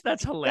 know no, that's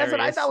that's what I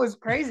hilarious. thought was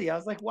crazy. I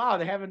was like, wow,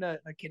 they're having a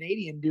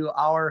Canadian do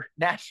our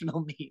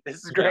national meet. This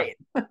is Yeah. great.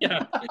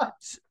 Yeah.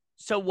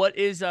 So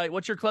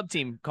what's your club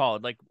team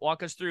called? Like,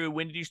 walk us through,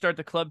 when did you start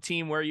the club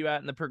team? Where are you at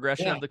in the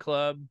progression Yeah. of the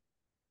club?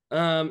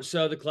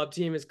 So the club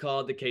team is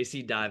called the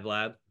KC Dive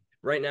Lab.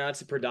 Right now,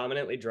 it's a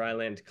predominantly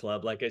dryland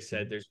club. Like I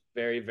said, there's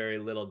very, very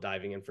little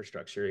diving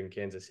infrastructure in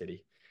Kansas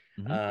City.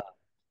 Mm-hmm.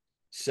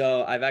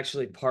 So I've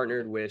actually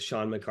partnered with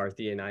Sean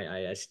McCarthy and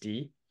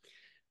IISD.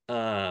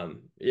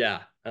 Yeah,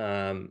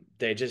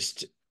 they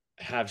just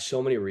have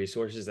so many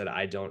resources that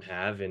I don't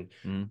have, and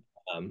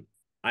Mm-hmm. um,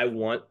 I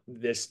want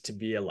this to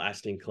be a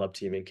lasting club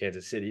team in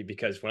Kansas City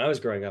because when I was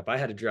growing up, I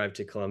had to drive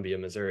to Columbia,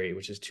 Missouri,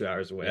 which is 2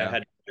 hours away. I Yeah. had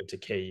to drive to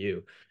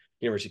KU,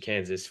 University of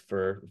Kansas,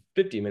 for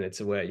 50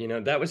 minutes away.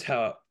 That was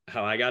how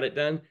I got it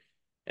done,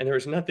 and there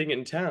was nothing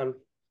in town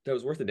that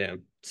was worth a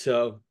damn.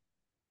 So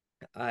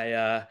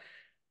I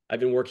I've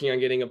been working on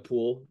getting a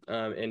pool,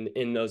 and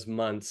in those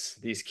months,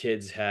 these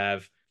kids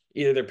have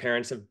either their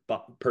parents have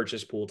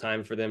purchased pool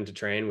time for them to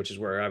train, which is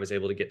where I was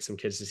able to get some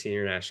kids to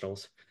senior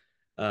nationals,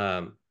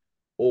 um,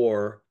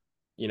 or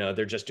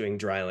they're just doing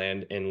dry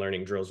land and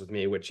learning drills with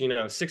me. Which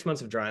 6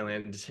 months of dry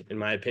land, in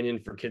my opinion,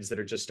 for kids that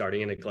are just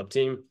starting in a club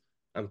team,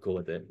 I'm cool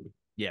with it.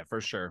 Yeah,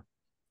 for sure.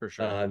 For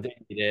sure. They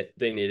need it.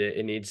 They need it.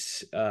 It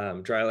needs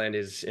dry land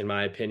is, in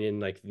my opinion,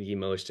 like the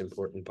most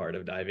important part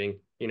of diving.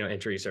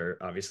 Entries are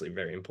obviously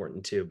very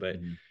important too, but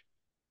Mhm.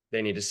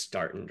 they need to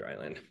start in dry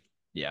land.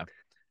 Yeah,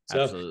 So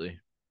absolutely.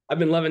 I've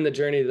been loving the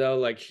journey though.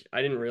 Like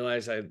I didn't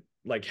realize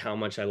how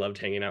much I loved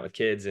hanging out with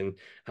kids and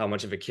how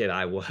much of a kid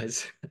I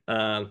was.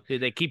 Dude,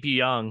 they keep you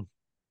young.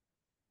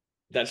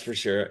 That's for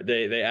sure.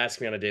 They ask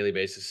me on a daily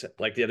basis.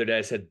 Like the other day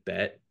I said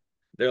bet.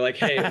 They're like,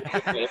 hey,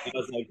 I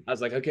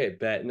was like, okay,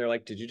 bet. And they're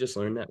like, did you just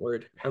learn that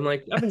word? I'm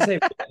like, I've been saying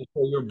bet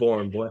before you were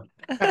born, boy.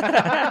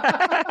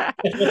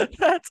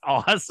 That's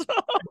awesome.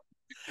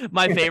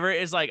 My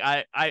favorite is like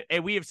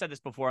and we have said this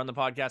before on the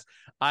podcast.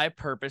 I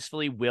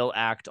purposefully will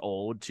act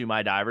old to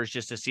my divers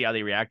just to see how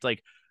they react.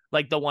 Like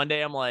the one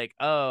day I'm like,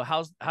 oh,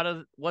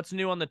 what's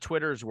new on the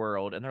Twitter's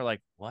world? And they're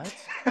like, what?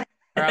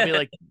 Or I'll be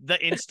like, the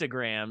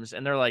Instagrams,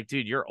 and they're like,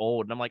 dude, you're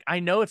old. And I'm like, I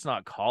know it's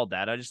not called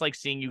that. I just like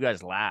seeing you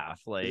guys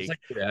laugh. It's Like, like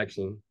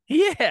reaction.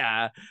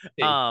 yeah.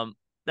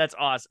 That's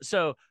awesome.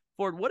 So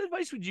Ford, what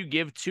advice would you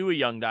give to a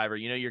young diver?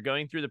 You're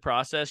going through the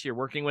process, you're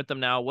working with them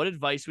now. What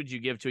advice would you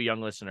give to a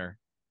young listener?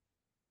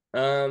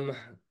 Um,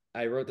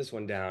 I wrote this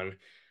one down.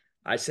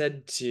 I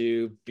said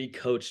to be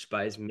coached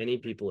by as many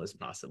people as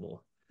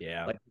possible.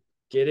 Yeah. Like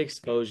get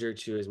exposure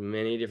to as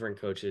many different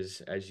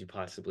coaches as you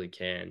possibly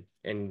can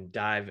and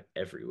dive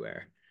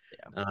everywhere.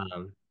 Yeah.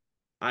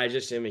 I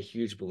just am a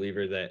huge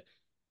believer that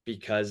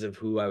because of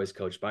who I was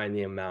coached by and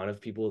the amount of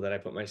people that I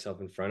put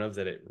myself in front of,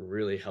 that it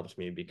really helped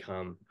me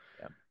become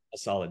Yeah. a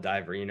solid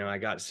diver. I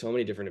got so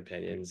many different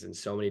opinions and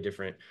so many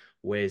different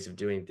ways of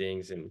doing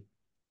things. And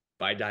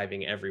by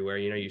diving everywhere,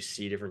 you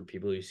see different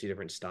people, you see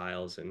different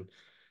styles, and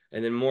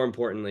then more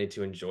importantly,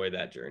 to enjoy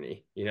that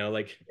journey.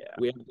 Like Yeah.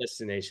 we have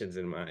destinations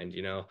in mind.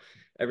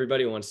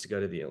 Everybody wants to go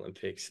to the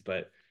Olympics,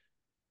 but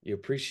you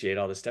appreciate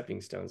all the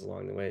stepping stones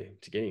along the way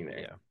to getting there.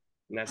 Yeah.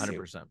 And that's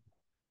 100%.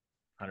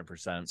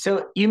 100%.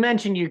 So you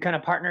mentioned you kind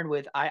of partnered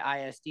with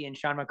IISD and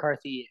Sean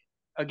McCarthy.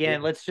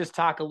 Again, let's just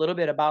talk a little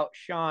bit about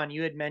Sean.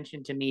 You had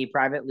mentioned to me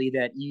privately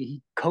that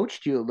he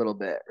coached you a little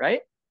bit,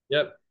 right?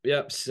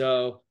 Yep.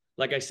 So,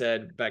 like I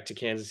said, back to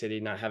Kansas City,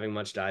 not having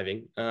much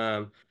diving.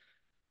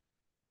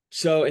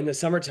 So in the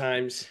summer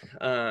times,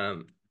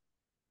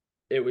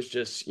 it was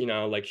just,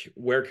 like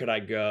where could I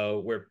go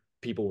where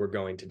people were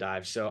going to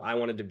dive. So I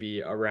wanted to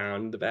be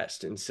around the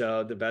best. And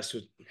so the best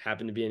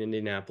happened to be in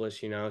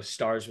Indianapolis.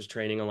 Stars was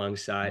training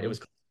alongside. Mm-hmm. It was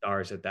called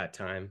Stars at that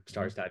time,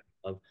 Stars Mm-hmm.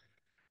 Diving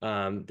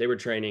Club. They were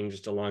training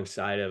just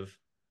alongside of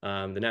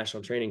the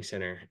National Training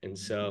Center. And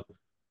so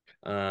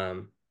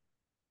um,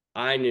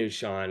 I knew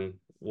Sean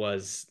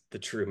was the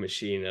true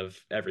machine of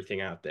everything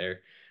out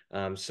there.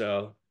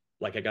 So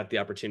like I got the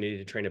opportunity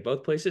to train at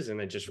both places,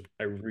 and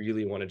I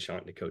really wanted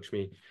Sean to coach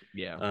me.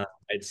 Yeah.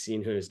 I'd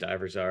seen who his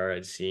divers are.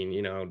 I'd seen,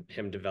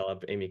 him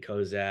develop Amy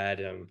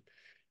Kozad,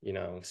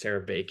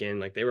 Sarah Bacon.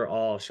 Like they were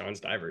all Sean's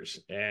divers,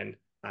 and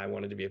I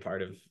wanted to be a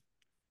part of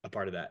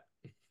that.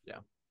 Yeah.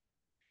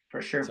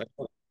 For sure. So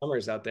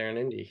summers out there in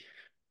Indy.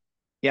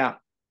 Yeah.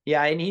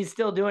 Yeah. And he's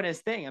still doing his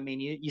thing. I mean,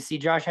 you see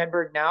Josh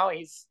Hedberg now,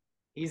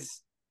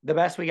 he's the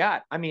best we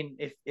got. I mean,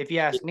 if you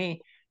ask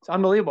me, it's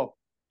unbelievable.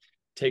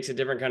 Takes a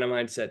different kind of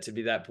mindset to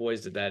be that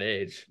poised at that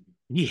age.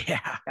 Yeah.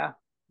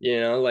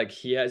 Yeah. Like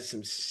he has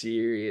some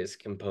serious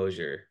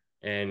composure,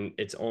 and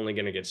it's only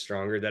going to get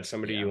stronger. That's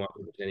somebody you want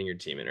representing your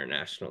team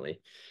internationally.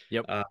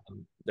 Yep.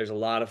 There's a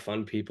lot of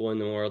fun people in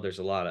the world. There's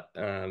a lot of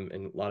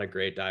and a lot of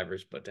great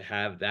divers, but to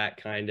have that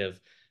kind of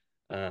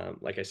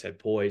like I said,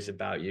 poise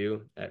about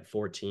you at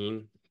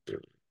 14,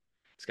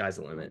 sky's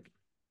the limit.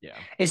 Yeah.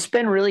 It's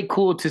been really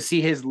cool to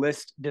see his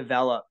list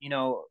develop.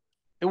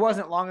 It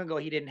wasn't long ago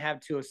he didn't have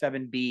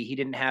 207B. He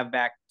didn't have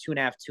back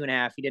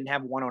 2.5. He didn't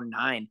have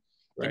 109.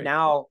 Right. And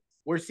now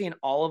we're seeing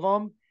all of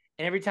them.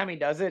 And every time he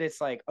does it, it's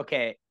like,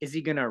 okay, is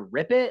he gonna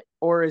rip it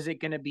or is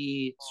it gonna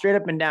be straight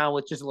up and down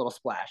with just a little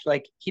splash?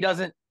 Like he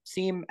doesn't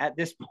seem at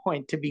this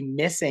point to be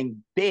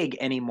missing big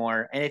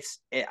anymore, and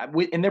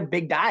and they're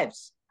big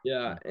dives.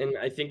 Yeah, and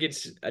I think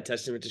it's a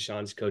testament to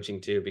Sean's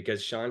coaching too,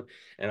 because Sean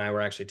and I were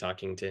actually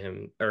talking to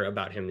him or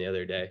about him the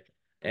other day,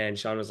 and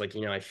Sean was like,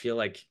 I feel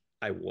like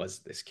I was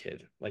this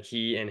kid. Like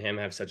he and him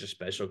have such a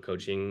special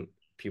coaching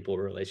pupil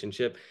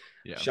relationship.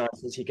 Yeah. Sean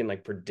says he can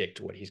like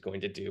predict what he's going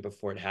to do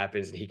before it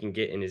happens, and he can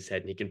get in his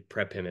head and he can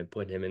prep him and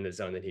put him in the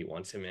zone that he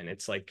wants him in.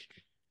 It's like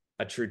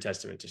a true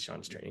testament to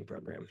Sean's training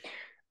program.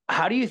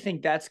 How do you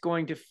think that's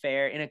going to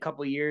fare in a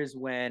couple of years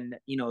when,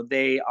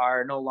 they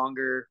are no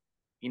longer,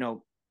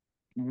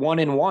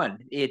 1-1?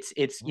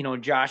 It's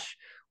Josh,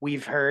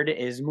 we've heard,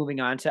 is moving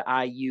on to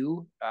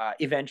IU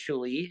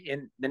eventually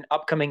in the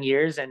upcoming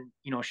years, and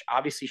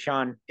obviously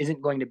Sean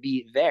isn't going to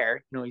be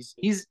there.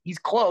 He's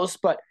close,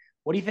 but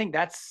what do you think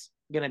that's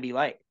going to be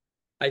like?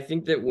 I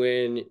think that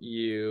when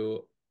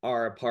you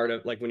are a part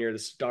of, like, when you're the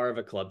star of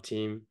a club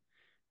team,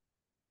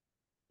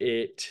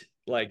 it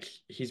like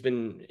he's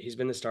been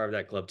the star of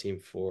that club team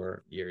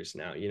for years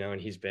now,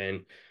 and he's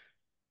been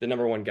the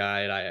number one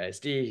guy at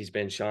IISD. He's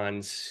been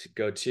Sean's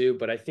go-to.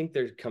 But I think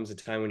there comes a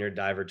time when you're a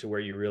diver to where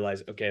you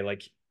realize, okay,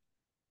 like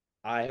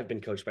I have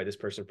been coached by this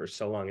person for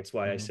so long. It's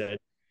why I said,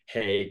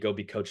 hey, go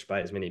be coached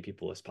by as many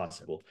people as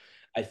possible.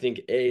 I think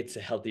A, it's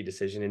a healthy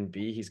decision, and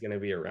B, he's going to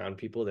be around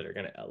people that are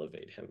going to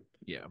elevate him.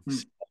 Yeah.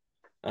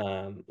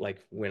 Like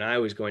when I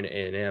was going to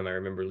A&M, I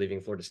remember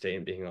leaving Florida State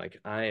and being like,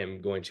 I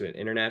am going to an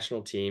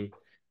international team.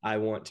 I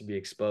want to be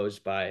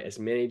exposed by as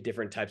many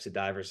different types of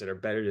divers that are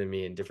better than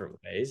me in different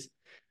ways,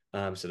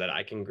 so that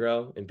I can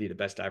grow and be the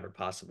best diver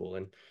possible.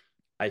 And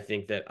I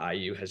think that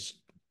IU has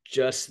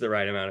just the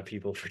right amount of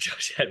people for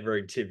Josh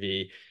Hedberg to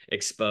be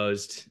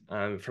exposed,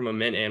 from a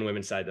men and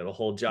women's side, that'll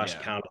hold Josh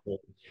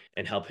accountable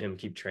and help him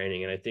keep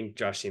training. And I think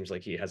Josh seems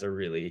like he has a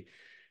really,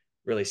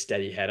 really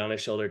steady head on his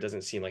shoulder. It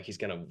doesn't seem like he's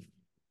going to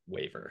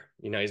waver.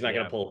 He's not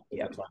going to pull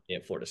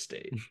at Florida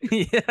State.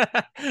 Yeah,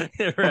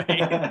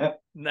 right.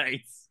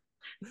 Nice.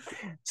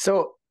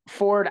 So,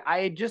 Ford,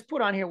 I just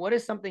put on here, what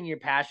is something you're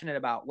passionate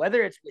about,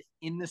 whether it's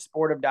within the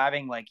sport of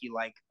diving, like you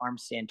like arm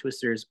stand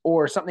twisters,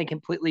 or something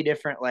completely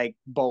different, like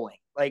bowling?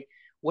 Like,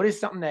 what is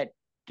something that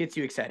gets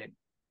you excited?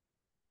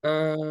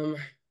 I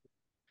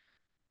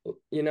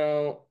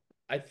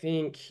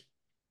think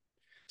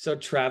so.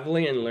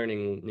 Traveling and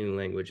learning new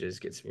languages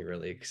gets me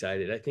really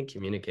excited. I think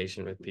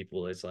communication with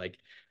people is like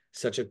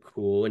such a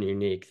cool and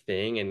unique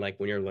thing. And like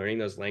when you're learning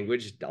those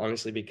languages, it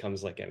honestly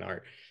becomes like an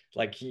art.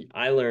 Like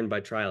I learned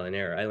by trial and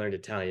error. I learned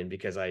Italian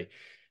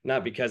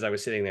not because I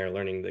was sitting there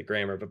learning the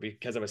grammar, but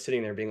because I was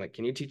sitting there being like,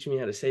 can you teach me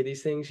how to say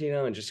these things,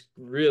 and just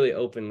really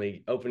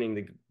openly opening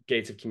the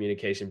gates of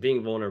communication,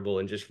 being vulnerable,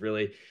 and just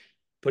really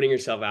putting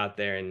yourself out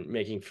there and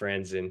making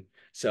friends. And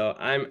so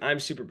I'm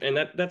super, and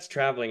that's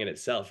traveling in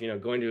itself,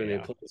 going to a new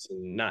place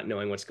and not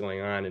knowing what's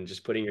going on and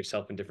just putting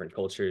yourself in different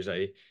cultures.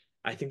 I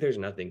think there's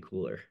nothing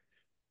cooler.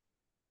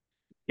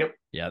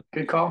 Yep.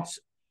 Good call.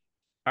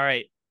 All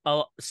right.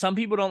 Some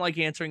people don't like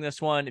answering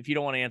this one. If you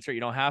don't want to answer it,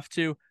 you don't have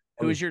to.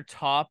 Who is your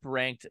top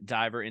ranked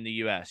diver in the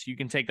US? You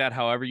can take that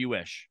however you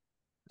wish.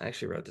 I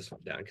actually wrote this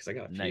one down because I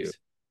got a few.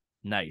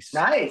 Nice.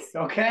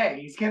 Okay.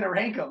 He's going to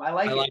rank them. I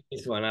like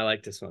this one. I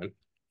like this one.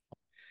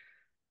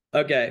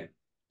 Okay.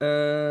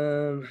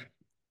 All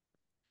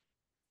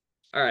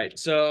right.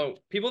 So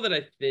people that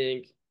I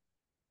think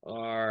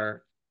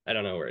are, I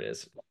don't know where it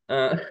is.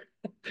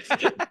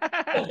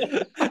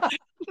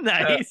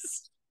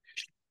 Nice.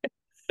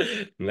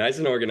 Nice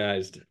and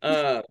organized.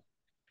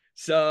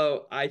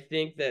 So I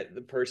think that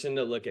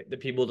the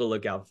people to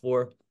look out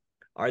for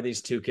are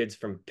these two kids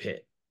from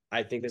Pitt.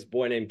 I think this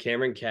boy named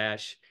Cameron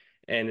Cash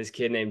and this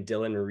kid named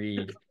Dylan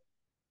Reed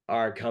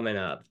are coming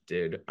up,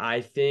 dude.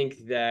 I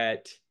think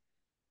that,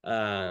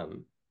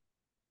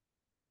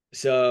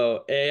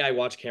 so I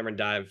watched Cameron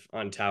dive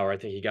on tower. I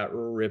think he got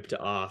ripped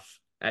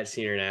off at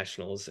senior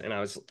nationals. And I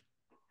was,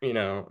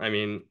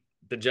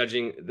 the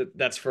judging,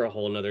 that's for a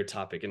whole nother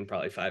topic in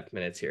probably 5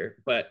 minutes here.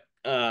 But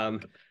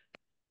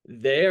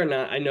they are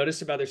not, I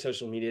noticed about their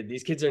social media,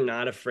 these kids are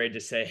not afraid to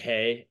say,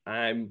 hey,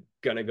 I'm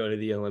going to go to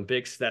the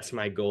Olympics. That's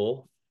my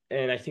goal.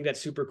 And I think that's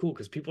super cool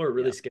because people are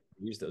really scared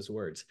to use those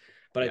words.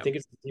 But I think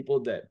it's the people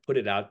that put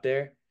it out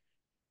there.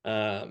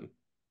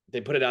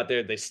 They put it out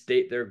there. They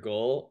state their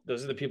goal.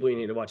 Those are the people you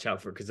need to watch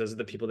out for because those are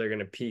the people that are going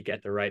to peak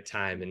at the right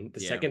time. And the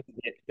second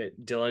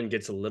that Dylan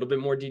gets a little bit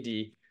more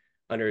DD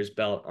under his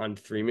belt on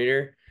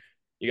 3-meter,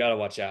 you got to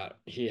watch out.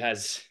 He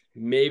has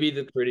maybe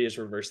the prettiest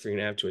reverse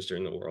 3.5 twister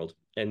in the world.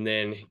 And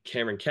then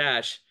Cameron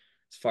Cash,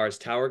 as far as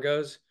tower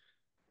goes,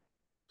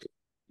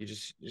 you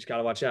just got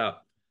to watch out.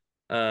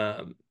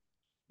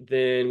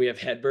 Then we have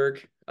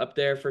Hedberg up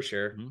there for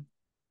sure.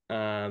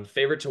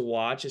 Favorite to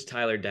watch is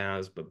Tyler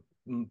Downs, but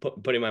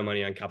putting my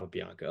money on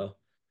Capobianco.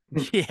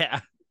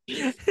 Yeah.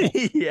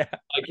 Yeah.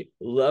 I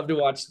love to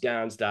watch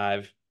Downs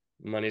dive.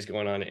 Money's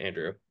going on to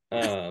Andrew.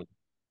 And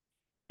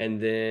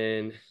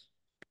then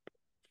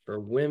for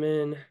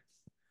women,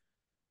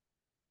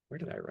 where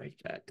did I write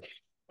that?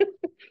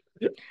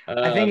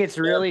 I think it's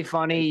really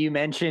funny you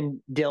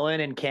mentioned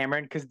Dylan and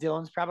Cameron because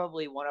Dylan's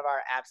probably one of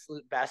our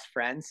absolute best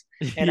friends.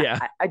 And Yeah.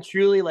 I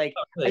truly like,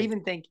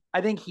 Really?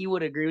 I think he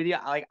would agree with you.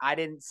 Like, I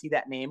didn't see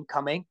that name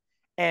coming.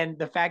 And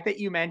the fact that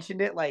you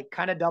mentioned it, like,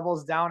 kind of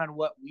doubles down on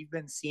what we've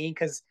been seeing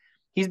because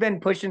he's been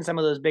pushing some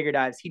of those bigger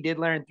dives. He did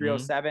learn Mhm.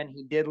 307.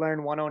 He did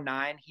learn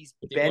 109. He's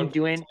 51, been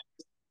doing,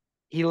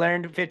 he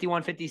learned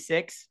 51,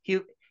 56.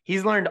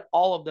 He's learned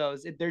all of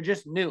those. They're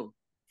just new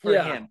for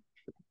Yeah. him.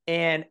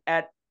 And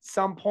at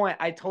some point,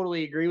 I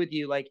totally agree with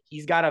you. Like,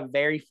 he's got a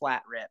very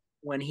flat rip.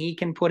 When he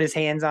can put his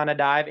hands on a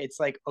dive, it's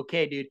like,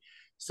 okay, dude.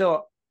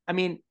 So, I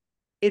mean,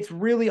 it's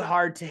really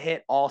hard to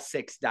hit all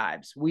 6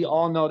 dives. We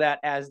all know that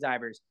as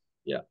divers.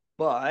 Yeah.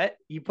 But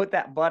you put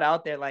that butt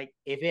out there, like,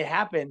 if it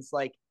happens,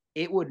 like,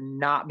 it would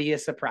not be a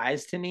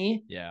surprise to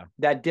me Yeah.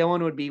 that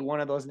Dylan would be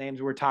one of those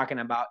names we're talking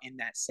about in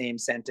that same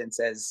sentence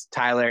as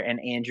Tyler and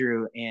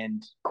Andrew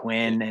and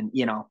Quinn and,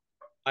 you know.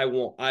 I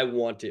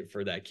want it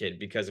for that kid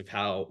because of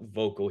how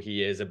vocal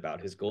he is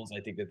about his goals.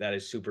 I think that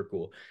is super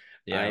cool.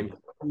 Yeah. I'm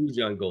huge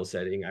on goal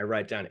setting. I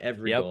write down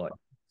every Yep. goal,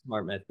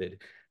 smart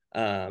method.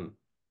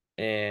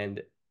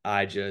 And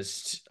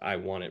I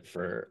want it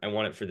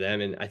for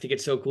them. And I think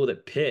it's so cool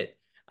that Pitt,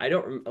 I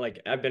don't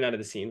like, I've been out of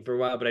the scene for a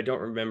while, but I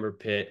don't remember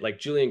Pitt, like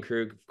Julian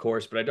Krug, of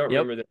course, but I don't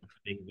Yep. remember them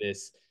having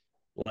this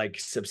like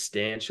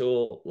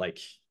substantial, like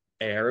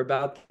air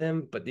about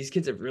them. But these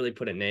kids have really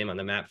put a name on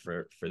the map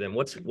for them.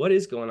 What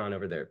is going on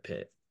over there at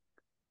Pitt?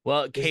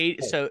 Well, This-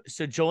 Kate, so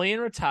Julian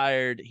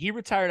retired. He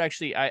retired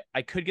actually. I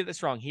could get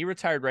this wrong. He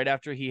retired right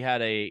after he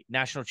had a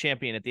national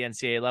champion at the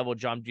NCAA level,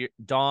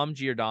 Dom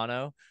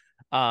Giordano.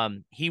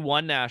 He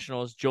won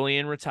nationals.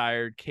 Julian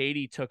retired.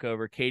 Katie took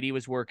over. Katie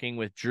was working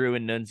with Drew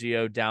and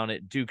Nunzio down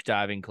at Duke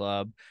Diving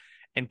Club.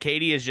 And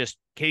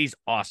Katie's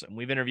awesome.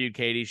 We've interviewed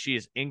Katie. She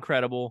is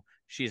incredible.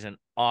 She's an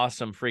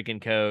awesome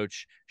freaking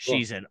coach.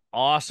 She's an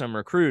awesome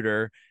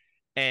recruiter.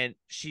 And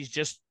she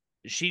just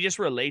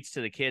relates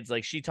to the kids.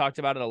 Like, she talked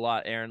about it a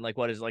lot, Aaron, like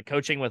what is like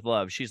coaching with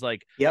love. She's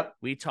like, Yep.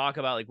 we talk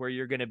about like where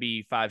you're going to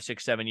be 5,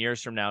 6, 7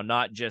 years from now,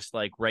 not just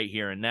like right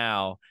here and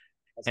now.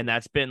 And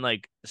that's been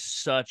like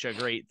such a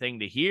great thing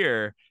to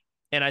hear.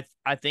 And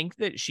I think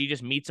that she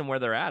just meets them where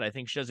they're at. I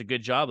think she does a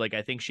good job. Like,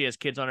 I think she has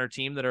kids on her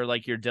team that are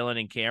like your Dylan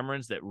and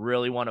Camerons that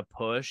really want to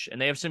push. And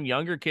they have some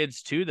younger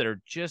kids too that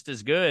are just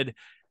as good,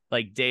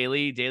 like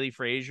Daly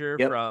Frazier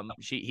Yep. from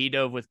he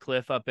dove with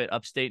Cliff up at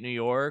upstate New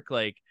York.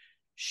 Like,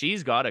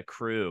 she's got a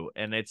crew,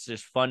 and it's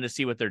just fun to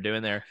see what they're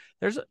doing there.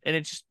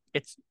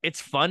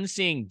 It's fun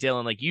seeing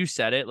Dylan, like you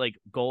said it, like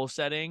goal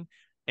setting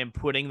and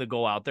putting the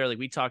goal out there. Like,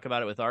 we talk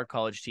about it with our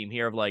college team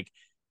here of like,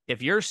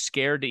 if you're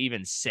scared to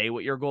even say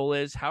what your goal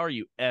is, how are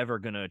you ever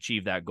going to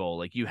achieve that goal?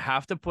 Like, you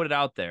have to put it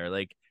out there,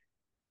 like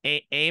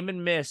aim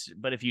and miss.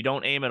 But if you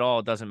don't aim at all,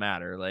 it doesn't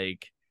matter.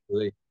 Like,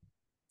 Really?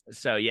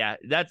 so yeah,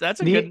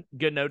 that's a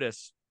good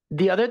notice.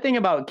 The other thing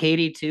about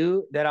Katie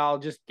too that I'll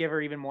just give her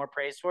even more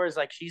praise for is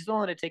like she's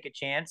willing to take a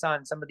chance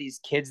on some of these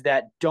kids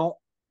that don't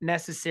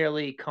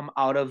necessarily come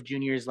out of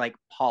juniors like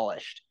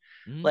polished.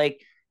 Mhm. Like,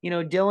 you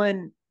know,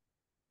 Dylan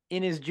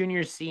in his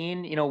junior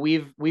scene, you know,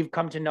 we've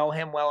come to know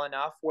him well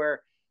enough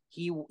where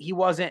he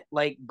wasn't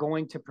like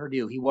going to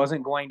Purdue. He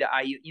wasn't going to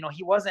IU. You know,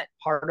 he wasn't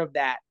part of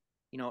that,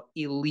 you know,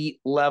 elite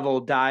level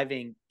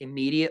diving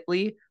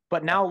immediately.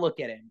 But now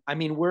look at him. I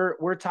mean,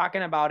 we're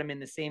talking about him in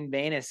the same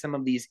vein as some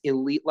of these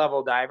elite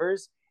level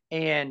divers.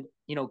 And,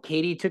 you know,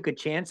 Katie took a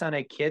chance on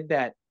a kid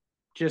that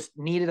just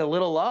needed a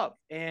little love.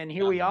 And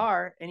here we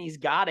are, and he's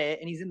got it,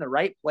 and he's in the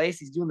right place.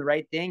 He's doing the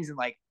right things. And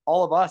like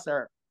all of us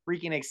are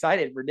freaking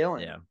excited for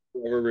Dylan. Yeah.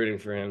 We're rooting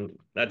for him.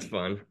 That's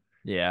fun.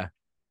 Yeah.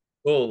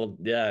 Cool. Well,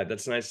 yeah,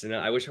 that's nice to know.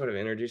 I wish I would have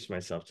introduced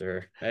myself to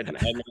her. I had no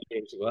idea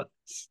who she was.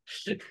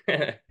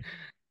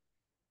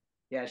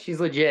 Yeah, she's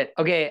legit.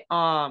 Okay.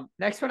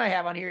 Next one I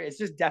have on here is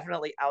just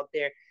definitely out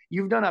there.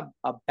 You've done a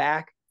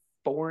back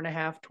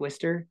 4.5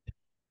 twister.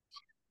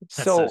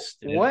 So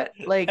what,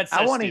 like, That's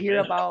I so want to hear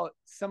stupid. about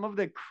some of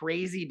the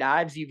crazy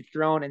dives you've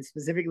thrown, and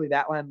specifically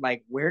that one.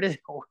 Like, where do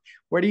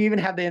you even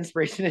have the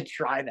inspiration to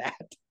try that?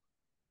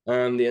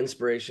 The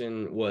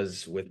inspiration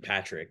was with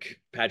Patrick.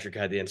 Patrick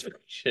had the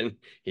inspiration.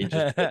 He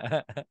just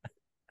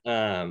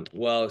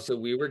well, so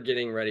we were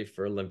getting ready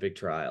for Olympic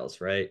trials,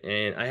 right?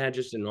 And I had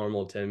just a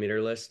normal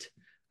 10-meter list,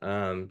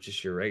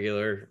 just your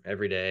regular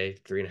everyday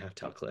 3.5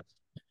 tuck lift.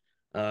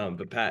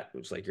 But Pat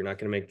was like, "You're not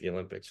going to make the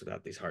Olympics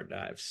without these hard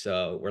dives."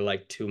 So we're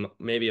like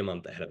maybe a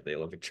month ahead of the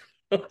Olympic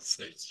trials,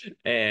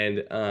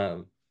 and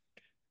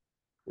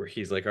where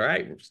he's like, "All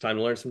right, it's time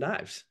to learn some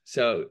dives."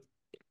 So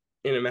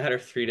in a matter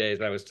of 3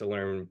 days, I was to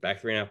learn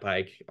back 3.5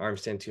 pike, arm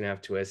stand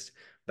 2.5 twist,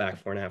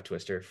 back 4.5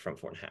 twister,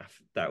 front 4.5.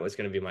 That was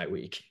going to be my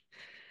week,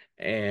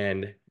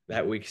 and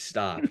that week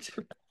stopped.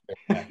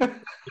 uh,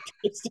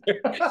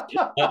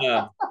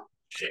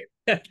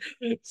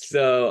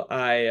 so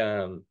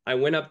I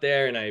went up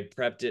there and I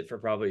prepped it for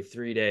probably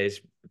 3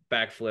 days,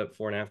 backflip,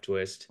 4.5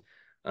 twist.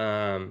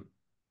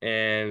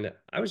 And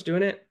I was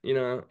doing it, you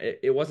know,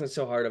 it wasn't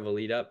so hard of a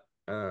lead up.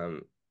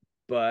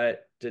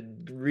 But to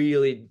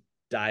really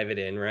dive it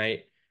in,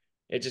 right?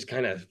 It just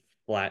kind of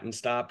flat and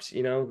stopped,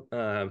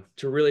 to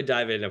really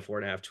dive in a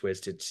 4.5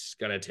 twist, it's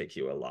going to take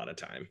you a lot of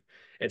time.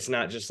 It's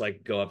not just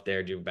like go up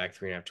there, do a back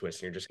 3.5 twist,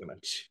 and you're just going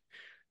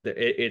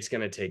to, it's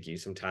going to take you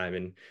some time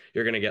and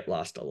you're going to get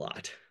lost a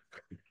lot.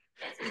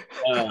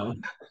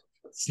 Um,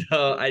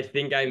 so I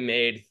think I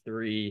made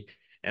 3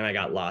 and I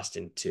got lost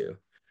in 2.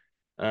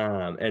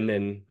 And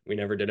then we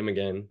never did them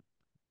again.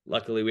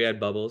 Luckily we had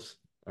bubbles.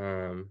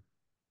 And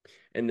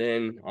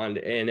then on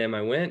to A&M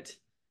I went.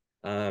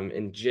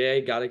 And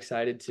Jay got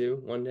excited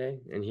too one day,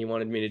 and he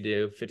wanted me to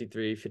do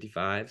 53,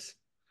 55s.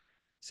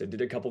 So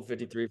did a couple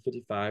 53,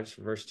 55s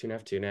for verse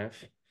 2.5, 2.5,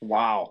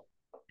 Wow.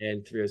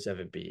 and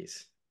 307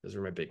 Bs. Those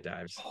were my big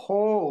dives.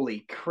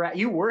 Holy crap.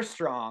 You were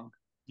strong.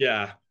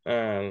 Yeah.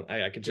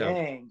 I could jump.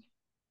 Dang.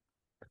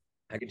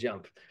 I could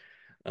jump.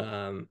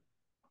 Man,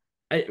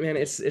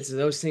 it's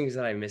those things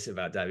that I miss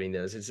about diving.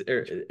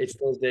 It's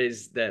those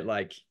days that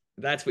like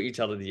that's what you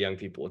tell to the young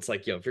people. It's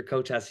like, yo, if your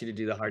coach asks you to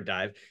do the hard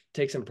dive,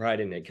 take some pride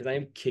in it. Because I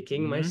am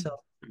kicking myself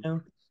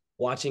now,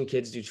 watching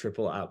kids do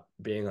triple out,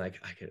 being like,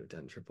 I could have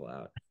done triple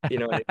out. You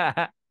know what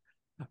I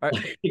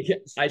mean?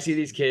 I see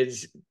these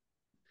kids,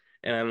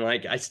 and I'm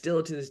like, I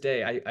still to this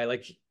day, I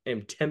like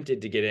am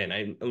tempted to get in.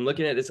 I'm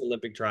looking at this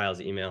Olympic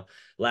trials email,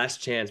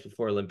 last chance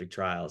before Olympic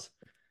trials.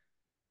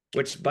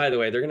 Which, by the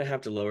way, they're going to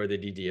have to lower the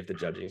DD if the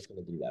judging is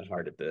going to be that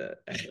hard at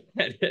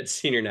the at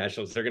senior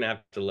nationals. They're going to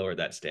have to lower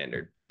that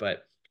standard.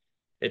 But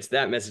it's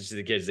that message to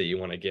the kids that you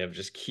want to give.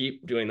 Just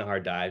keep doing the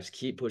hard dives.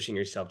 Keep pushing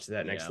yourself to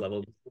that next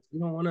level.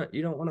 You don't want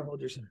to hold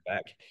yourself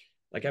back.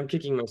 Like I'm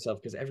kicking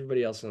myself because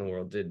everybody else in the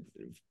world did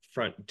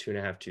front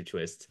 2.5, 2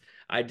 twists.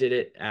 I did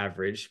it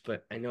average,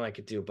 but I know I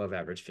could do above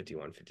average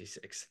 51,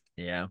 56.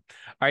 Yeah. All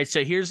right.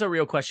 So here's a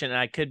real question, and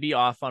I could be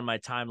off on my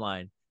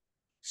timeline.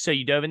 So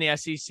you dove in the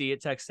SEC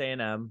at Texas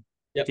A&M.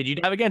 Yep. Did you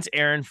dive against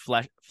Aaron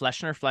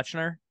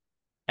Fletchner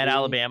at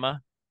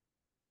Alabama?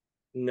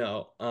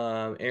 No.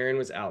 Aaron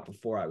was out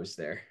before I was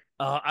there.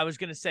 I was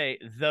gonna say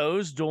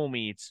those dual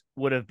meets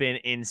would have been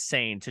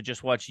insane to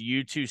just watch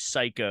you two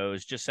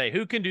psychos just say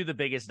who can do the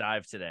biggest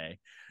dive today.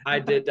 I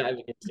did dive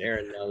against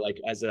Aaron though, like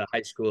as a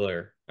high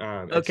schooler.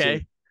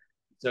 Okay.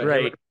 So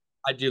right.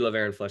 I do love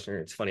Aaron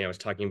Fletchner. It's funny. I was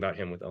talking about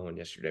him with Owen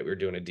yesterday. We were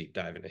doing a deep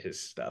dive into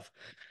his stuff.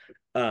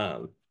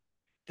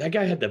 That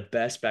guy had the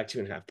best back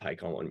 2.5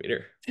 pike on 1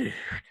 meter.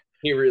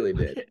 He really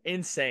did.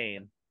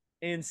 Insane.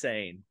 It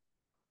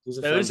was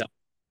a fun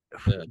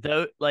dive.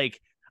 Though,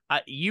 like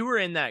you were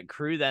in that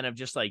crew then of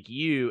just like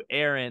you,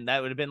 Aaron.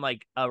 That would have been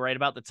like right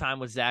about the time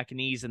with Zach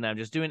Nees and them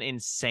just doing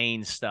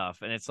insane stuff.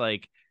 And it's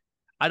like,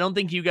 I don't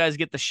think you guys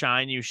get the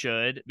shine you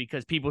should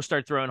because people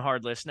start throwing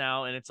hard lists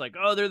now, and it's like,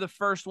 oh, they're the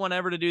first one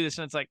ever to do this,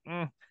 and it's like,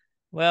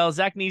 well,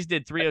 Zach Nees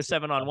did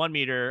 307 on 1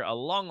 meter a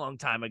long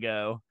time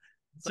ago.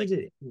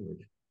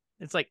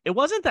 It's like it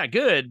wasn't that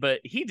good,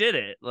 but he did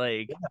it.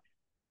 Like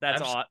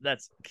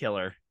that's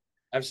killer.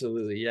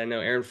 Absolutely, yeah. No,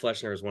 Aaron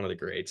Fletchner is one of the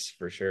greats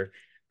for sure.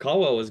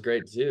 Caldwell was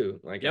great too.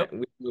 Like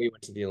we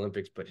went to the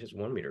Olympics, but his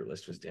 1 meter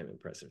list was damn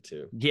impressive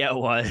too. Yeah, it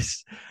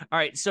was. All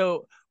right.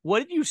 So what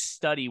did you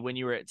study when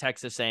you were at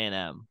Texas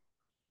A&M?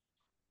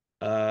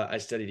 I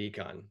studied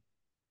econ.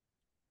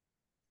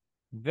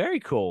 Very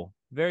cool.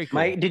 Very cool.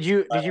 Mike, did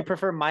you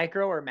prefer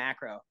micro or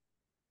macro?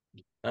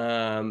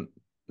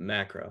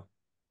 Macro.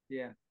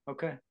 Yeah.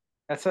 Okay.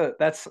 That's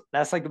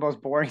like the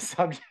most boring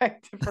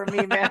subject for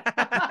me, man.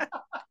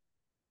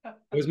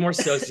 It was more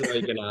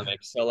socioeconomic.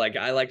 So like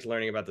I liked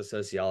learning about the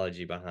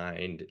sociology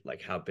behind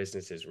like how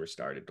businesses were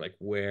started, like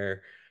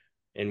where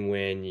and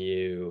when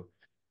you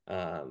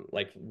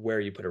like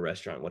where you put a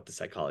restaurant, what the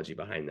psychology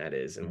behind that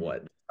is and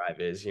what the drive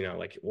is,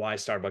 like why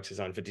Starbucks is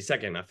on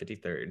 52nd, not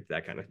 53rd,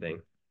 that kind of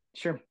thing.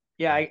 Sure.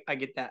 Yeah, I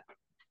get that.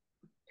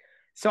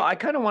 So I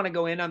kind of want to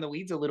go in on the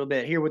weeds a little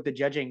bit here with the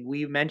judging.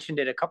 We mentioned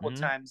it a couple of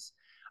times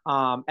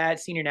at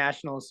senior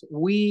nationals.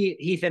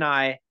 Heath and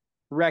I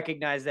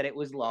recognized that it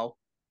was low.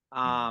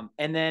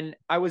 And then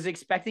I was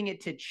expecting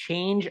it to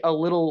change a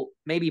little,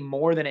 maybe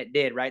more than it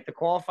did, right? The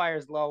qualifier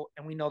is low,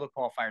 and we know the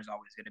qualifier is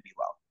always going to be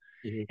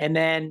low. And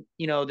then,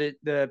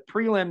 the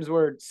prelims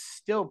were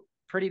still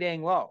pretty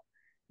dang low.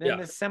 Then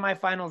the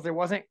semifinals, there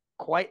wasn't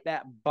quite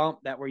that bump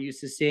that we're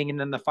used to seeing. And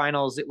then the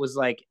finals, it was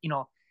like,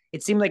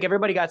 it seemed like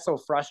everybody got so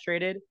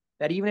frustrated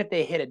that even if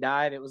they hit a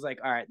dive, it was like,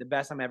 all right, the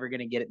best I'm ever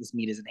going to get at this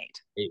meet is an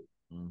 8.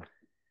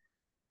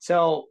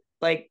 So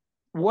like,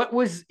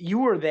 you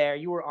were there,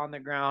 you were on the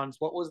grounds.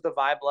 What was the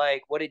vibe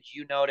like? What did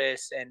you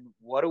notice? And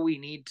what do we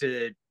need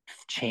to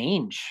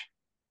change?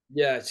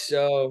 Yeah.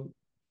 So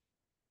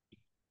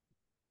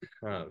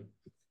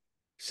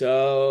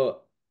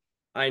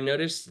I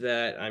noticed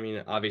that,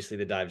 obviously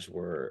the dives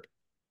were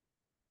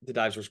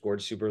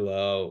scored super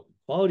low.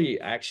 Quality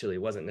actually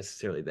wasn't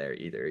necessarily there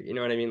either. You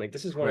know what I mean? Like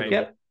this is one of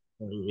the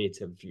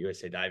meets of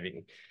USA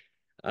diving.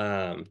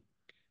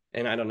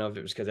 And I don't know if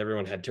it was because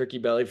everyone had turkey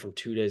belly from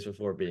 2 days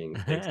before being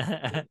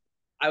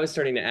I was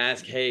starting to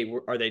ask, hey,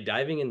 are they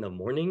diving in the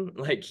morning?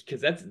 Like,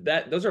 because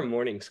those are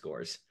morning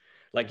scores.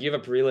 Like you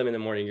have a prelim in the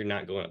morning, you're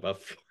not going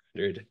above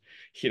 400,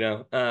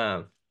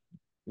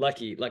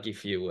 lucky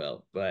few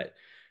will, but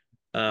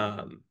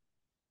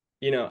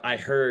I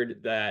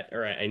heard that,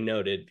 or I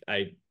noted,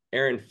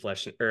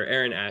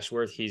 Aaron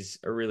Ashworth, he's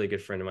a really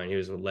good friend of mine. He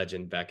was a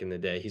legend back in the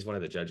day. He's one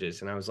of the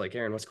judges. And I was like,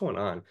 Aaron, what's going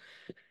on?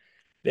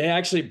 They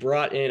actually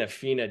brought in a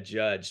FINA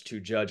judge to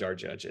judge our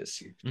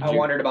judges. I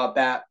wondered about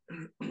that.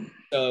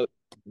 So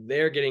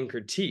they're getting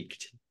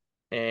critiqued.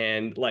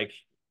 And like,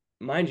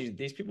 mind you,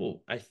 these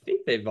people, I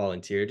think they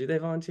volunteer. Do they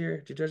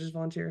volunteer? Do judges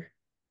volunteer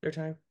their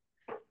time?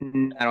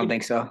 I don't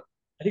think so.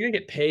 I think they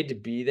get paid to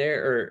be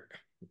there or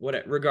what,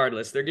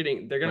 regardless, they're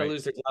going to Right.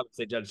 lose their job if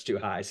they judge too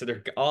high. So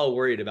they're all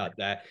worried about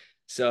that.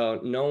 So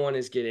no one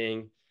is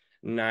getting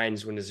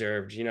nines when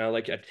deserved.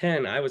 Like a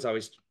 10, I was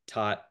always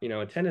taught,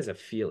 a 10 is a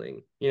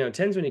feeling.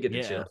 10's when you get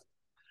the chill.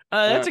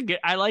 That's a good,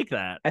 I like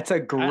that. That's a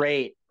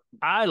great.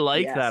 I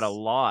like Yes. that a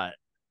lot.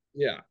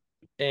 Yeah.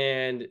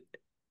 And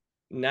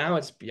now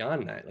it's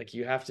beyond that. Like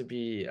you have to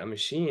be a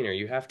machine, or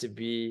you have to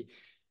be,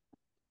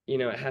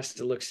 it has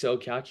to look so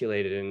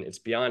calculated, and it's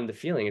beyond the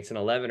feeling. It's an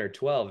 11 or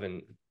 12.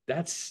 And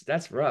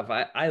that's rough.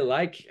 I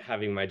like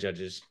having my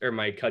judges, or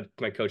my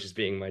coaches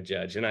being my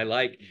judge. And I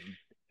like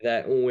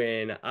that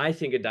when I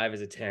think a dive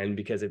is a 10,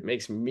 because it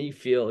makes me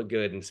feel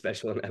good and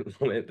special in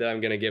that moment, that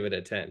I'm going to give it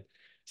a 10.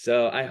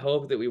 So I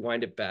hope that we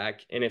wind it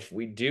back. And if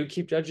we do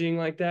keep judging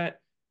like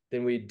that,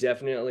 then we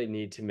definitely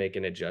need to make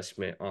an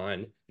adjustment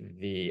on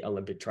the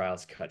Olympic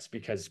trials cuts,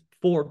 because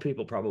 4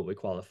 people probably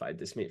qualified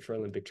this meet for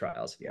Olympic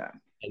trials. Yeah.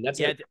 And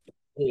it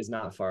is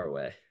not far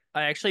away.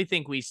 I actually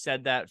think we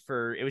said that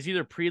it was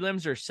either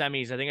prelims or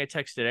semis. I think I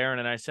texted Aaron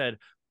and I said,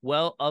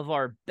 well, of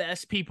our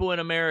best people in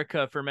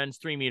America for men's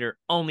 3-meter,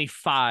 only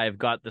 5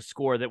 got the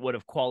score that would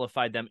have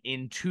qualified them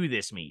into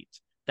this meet.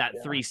 That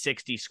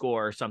 360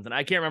 score or something.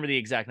 I can't remember the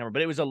exact number,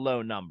 but it was a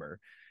low number.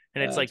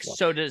 And it's like,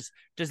 so does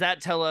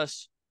that tell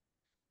us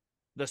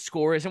the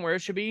score isn't where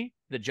it should be,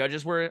 the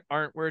judges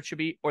aren't where it should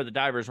be, or the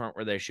divers aren't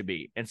where they should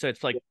be? And so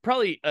it's like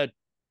probably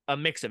a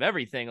mix of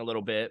everything a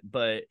little bit,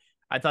 but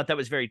I thought that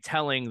was very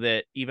telling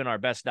that even our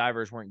best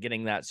divers weren't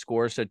getting that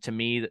score. So to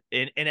me,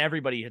 and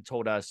everybody had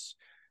told us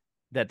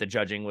that the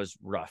judging was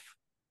rough.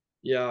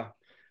 Yeah.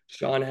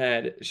 Sean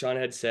had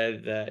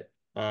said that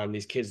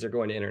these kids are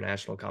going to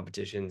international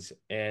competitions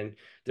and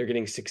they're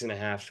getting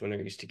 6.5s when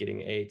they're used to getting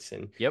 8s.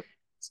 And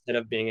instead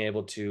of being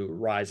able to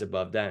rise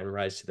above that and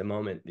rise to the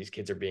moment, these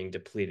kids are being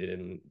depleted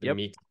in the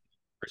meet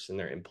and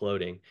they're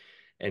imploding.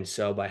 And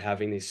so by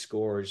having these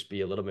scores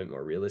be a little bit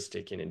more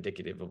realistic and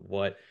indicative of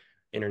what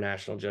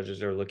international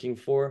judges are looking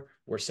for,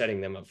 we're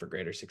setting them up for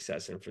greater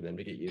success and for them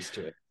to get used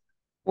to it.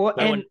 Well,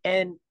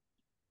 and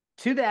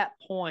to that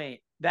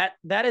point,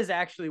 that is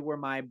actually where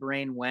my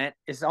brain went.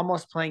 It's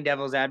almost playing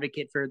devil's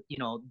advocate for,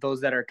 those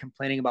that are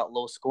complaining about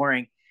low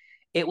scoring.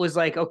 It was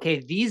like,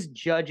 okay, these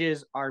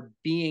judges are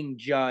being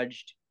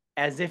judged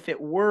as if it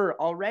were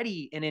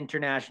already an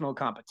international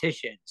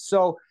competition.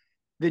 So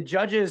the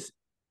judges,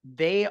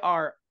 they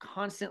are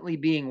constantly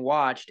being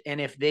watched.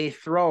 And if they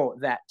throw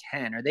that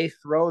 10 or they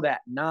throw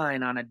that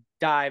 9 on a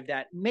dive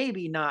that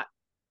maybe not,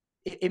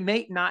 it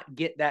may not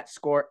get that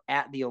score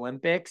at the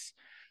Olympics,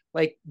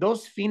 like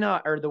those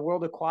FINA or the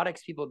World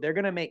Aquatics people, they're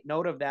going to make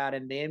note of that,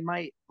 and they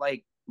might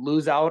like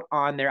lose out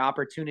on their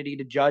opportunity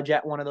to judge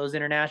at one of those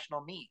international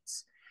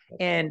meets.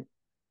 And,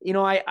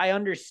 I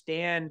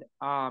understand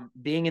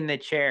being in the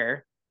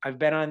chair. I've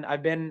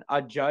been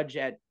a judge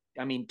at,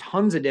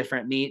 tons of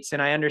different meets,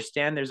 and I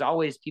understand there's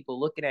always people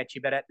looking at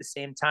you, but at the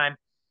same time,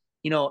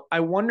 I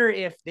wonder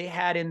if they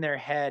had in their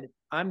head,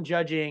 I'm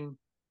judging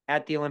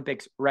at the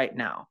Olympics right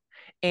now.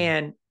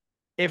 And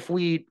if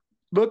we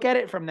look at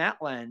it from that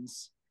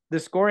lens, the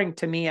scoring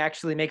to me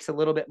actually makes a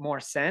little bit more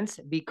sense,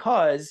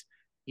 because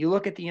you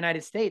look at the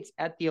United States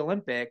at the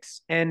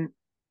Olympics and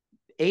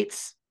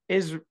 8s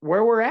is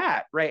where we're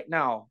at right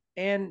now.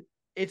 And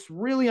it's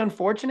really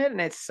unfortunate, and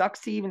it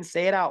sucks to even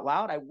say it out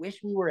loud. I wish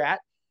we were at,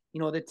 the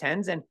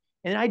 10s.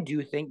 And I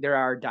do think there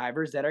are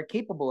divers that are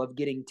capable of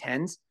getting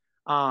 10s.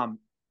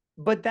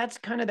 But that's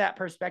kind of that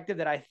perspective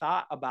that I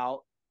thought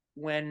about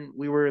when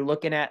we were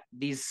looking at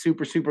these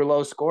super, super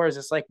low scores.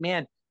 It's like,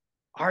 man,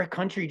 our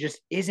country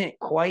just isn't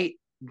quite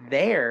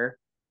there.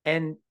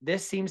 And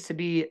this seems to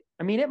be,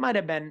 it might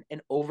have been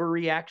an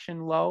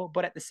overreaction low,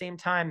 but at the same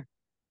time,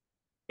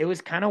 it was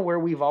kind of where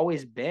we've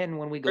always been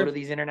when we go to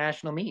these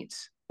international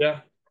meets. Yeah.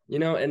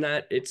 And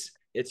that it's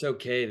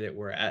okay that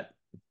we're at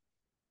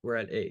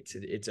 8s.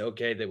 It's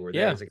okay that we're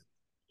there.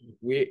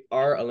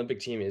 Our Olympic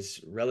team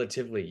is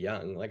relatively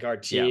young. Like our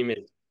team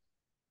is,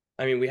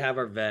 we have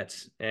our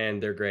vets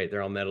and they're great.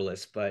 They're all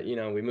medalists, but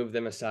we move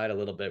them aside a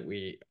little bit.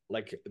 We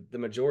like the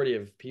majority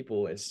of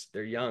people,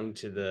 they're young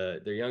to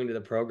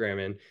the program,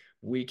 and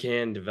we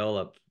can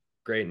develop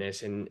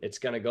greatness, and it's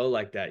going to go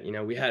like that.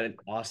 We had an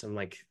awesome,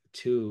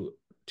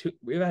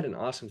 we've had an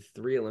awesome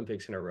 3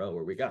 Olympics in a row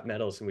where we got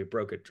medals and we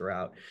broke a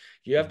drought.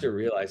 You have to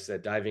realize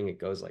that diving, it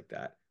goes like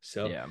that.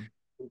 So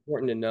it's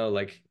important to know,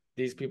 like,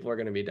 these people are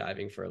going to be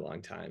diving for a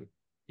long time.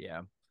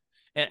 Yeah.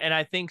 And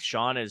I think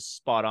Sean is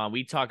spot on.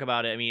 We talk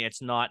about it.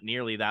 It's not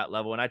nearly that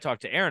level. And I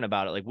talked to Aaron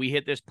about it. Like, we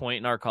hit this point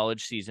in our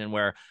college season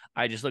where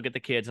I just look at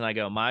the kids and I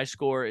go, my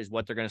score is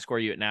what they're going to score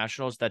you at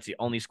nationals. That's the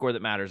only score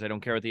that matters. I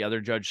don't care what the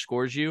other judge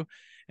scores you.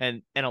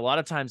 And a lot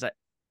of times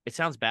it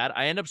sounds bad.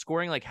 I end up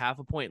scoring like half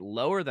a point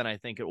lower than I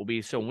think it will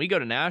be. So when we go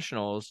to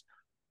nationals,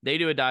 they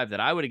do a dive that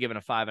I would have given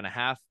a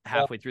 5.5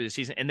 halfway through the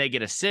season, and they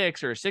get a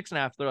 6 or a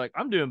 6.5. They're like,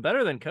 I'm doing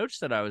better than coach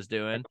said I was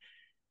doing.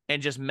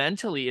 And just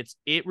mentally,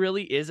 it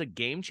really is a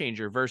game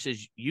changer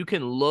versus you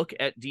can look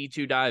at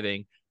D2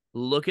 diving,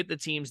 look at the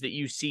teams that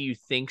you see you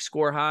think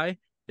score high.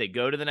 They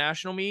go to the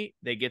national meet,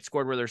 they get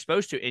scored where they're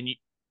supposed to. And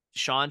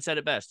Sean said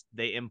it best,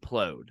 they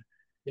implode.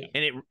 Yeah.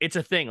 And it's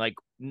a thing. Like,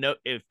 no,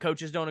 if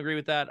coaches don't agree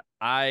with that,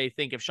 I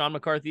think if Sean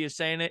McCarthy is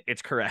saying it,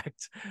 it's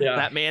correct. Yeah.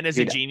 That man is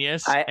a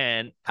genius.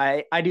 I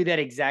do that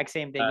exact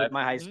same thing with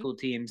my high school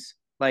teams.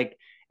 Like,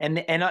 and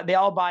they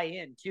all buy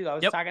in too. I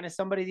was talking to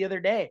somebody the other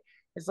day.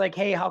 It's like,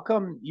 hey, how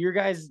come your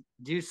guys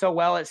do so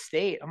well at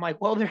state? I'm like,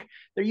 well, they're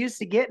used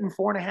to getting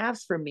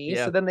 4.5s from me.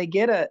 Yeah. So then they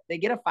get a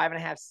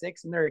 5.5,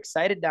 6, and they're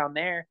excited down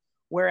there.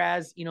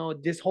 Whereas,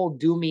 this whole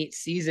do meet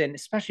season,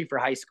 especially for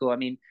high school, I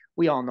mean,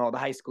 we all know the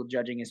high school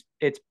judging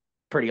it's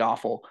pretty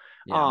awful.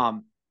 Yeah.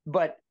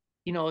 But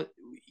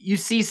you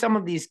see some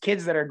of these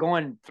kids that are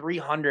going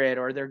 300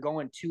 or they're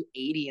going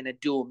 280 in a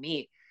dual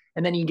meet.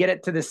 And then you get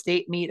it to the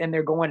state meet and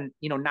they're going,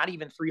 not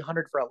even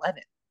 300 for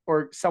 11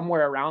 or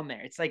somewhere around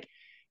there. It's like,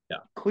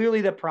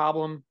 clearly the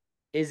problem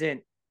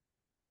isn't,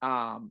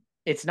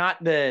 it's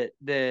not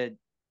the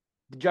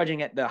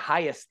judging at the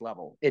highest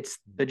level. It's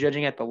the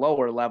judging at the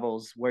lower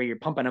levels where you're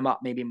pumping them up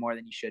maybe more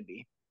than you should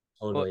be.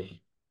 Totally. Well,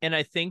 and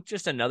I think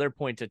just another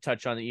point to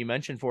touch on that you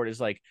mentioned for it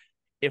is like,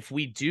 if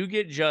we do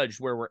get judged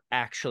where we're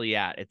actually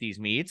at these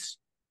meets,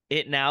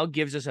 it now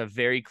gives us a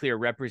very clear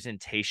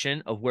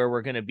representation of where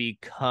we're going to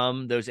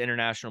become those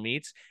international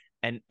meets.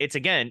 And it's,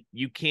 again,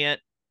 you can't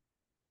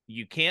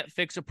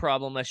fix a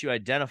problem unless you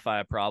identify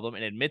a problem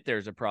and admit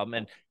there's a problem.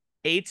 And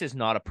 8s is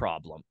not a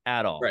problem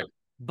at all. Right.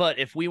 But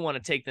if we want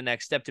to take the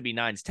next step to be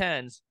 9s,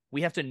 10s,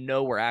 we have to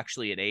know we're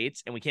actually at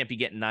 8s, and we can't be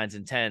getting 9s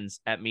and 10s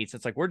at meets.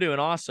 It's like, we're doing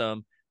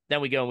awesome.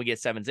 Then we go and we get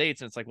 7s,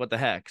 8s, and it's like, what the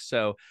heck?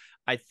 So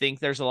I think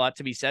there's a lot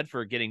to be said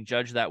for getting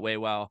judged that way.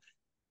 While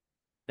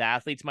the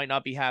athletes might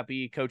not be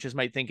happy, coaches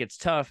might think it's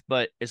tough,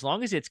 but as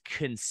long as it's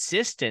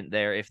consistent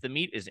there, if the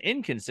meet is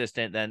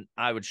inconsistent, then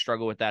I would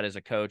struggle with that as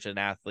a coach, an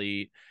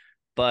athlete.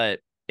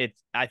 But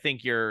I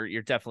think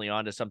you're definitely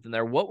onto something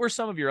there. What were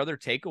some of your other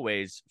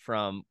takeaways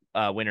from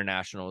Winter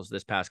Nationals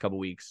this past couple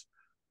weeks?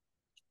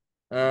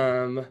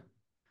 Other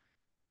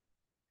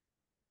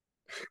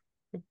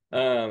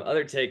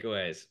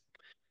takeaways.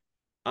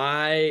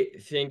 I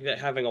think that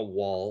having a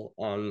wall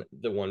on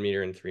the 1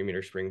 meter and 3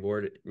 meter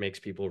springboard makes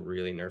people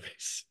really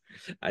nervous.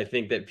 I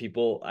think that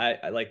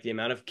I like the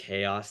amount of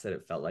chaos that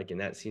it felt like in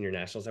that senior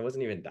nationals. I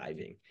wasn't even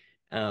diving.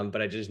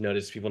 But I just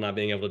noticed people not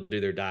being able to do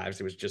their dives.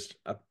 It was just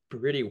a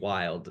pretty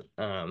wild,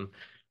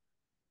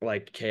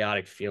 like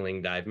chaotic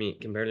feeling dive meet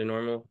compared to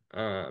normal.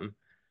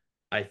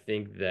 I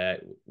think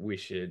that we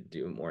should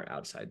do more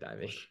outside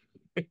diving.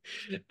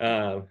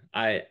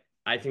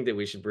 I think that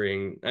we should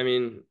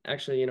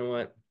actually, you know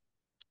what?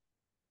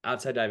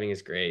 Outside diving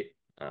is great.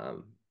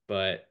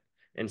 But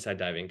inside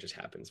diving just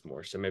happens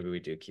more. So maybe we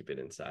do keep it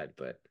inside,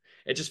 but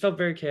it just felt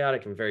very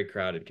chaotic and very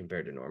crowded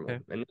compared to normal.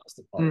 Okay. And that's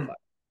the qualifier.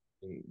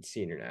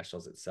 Senior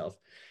nationals itself.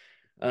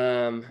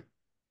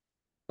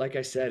 Like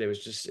I said,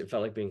 it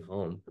felt like being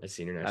home at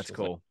senior nationals. That's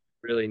cool.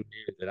 I really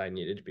knew that I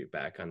needed to be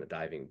back on the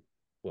diving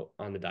well.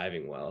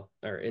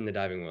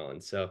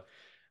 And so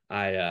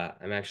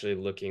I'm actually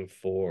looking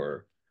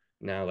for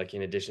now, like,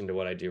 in addition to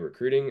what I do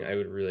recruiting, I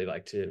would really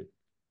like to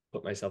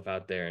put myself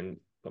out there and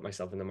put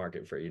myself in the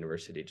market for a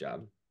university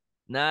job.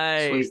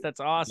 Nice. Sweet. That's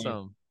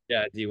awesome.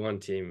 Yeah, D1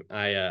 team.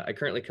 I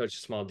currently coach a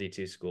small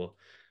D2 school,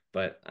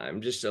 but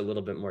I'm just a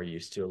little bit more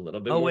used to a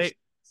little bit more. Oh, wait.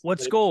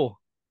 What school?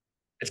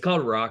 It's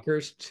called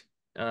Rockhurst.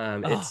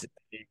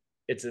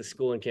 It's a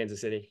school in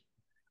Kansas City.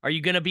 Are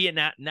you going to be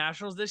at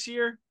nationals this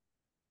year?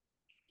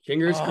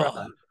 Fingers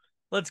crossed.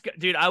 Let's go.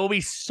 Dude, I will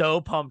be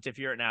so pumped if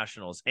you're at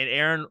nationals. And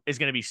Aaron is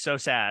going to be so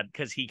sad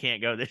because he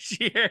can't go this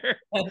year.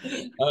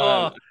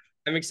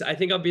 I'm excited. I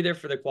think I'll be there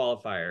for the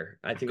qualifier.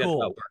 I think that's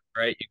how it works,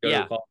 right? You go to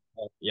the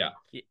qualifier. Yeah.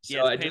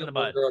 So I do have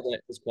one girl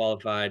that was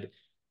qualified.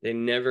 They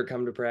never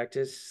come to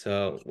practice,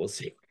 so we'll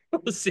see.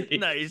 We'll see.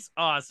 Nice.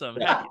 Awesome.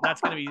 Yeah.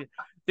 That's going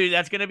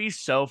to be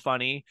so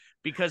funny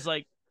because,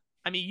 like,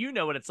 I mean, you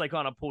know what it's like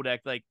on a pool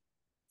deck. Like,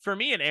 for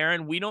me and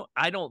Aaron,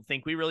 I don't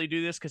think we really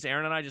do this because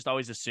Aaron and I just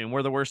always assume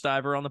we're the worst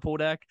diver on the pool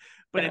deck.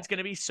 But it's going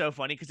to be so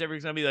funny because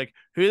everyone's going to be like,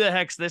 who the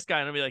heck's this guy?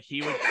 And I'll be like,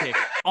 he would kick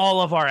all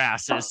of our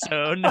asses.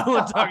 So no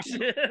one talks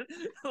shit.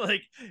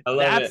 Like,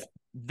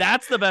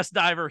 that's the best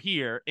diver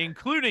here,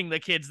 including the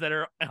kids that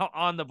are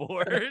on the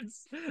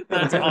boards.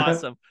 That's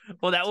awesome.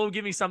 Well, that will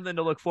give me something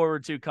to look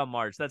forward to come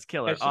March. That's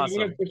killer.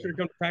 Awesome. I'm push her to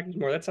come to practice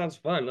more. That sounds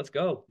fun. Let's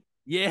go.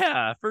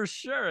 Yeah, for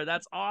sure.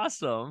 That's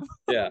awesome.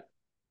 Yeah.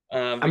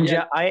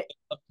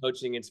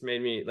 Coaching, it's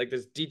made me, like,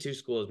 this D2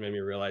 school has made me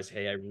realize,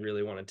 hey, I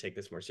really want to take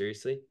this more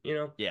seriously,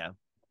 Yeah.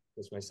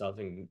 Push myself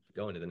and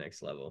go into the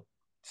next level.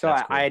 So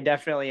That's cool. I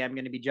definitely am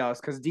going to be jealous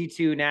because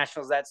D2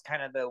 Nationals, that's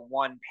kind of the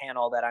one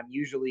panel that I'm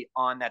usually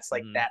on that's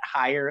like that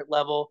higher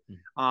level.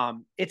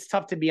 It's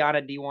tough to be on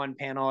a D1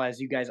 panel, as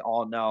you guys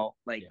all know.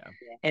 Like,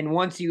 and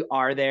once you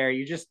are there,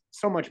 you're just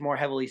so much more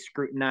heavily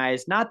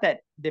scrutinized. Not that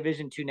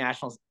Division II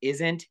Nationals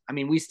isn't. I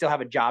mean, we still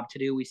have a job to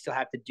do. We still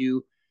have to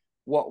do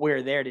what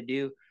we're there to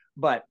do.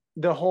 But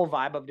the whole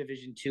vibe of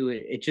Division II,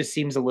 it just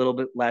seems a little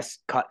bit less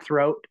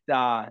cutthroat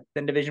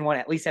than Division I,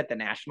 at least at the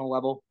national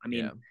level. I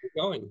mean,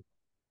 going.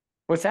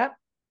 What's that?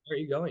 Where are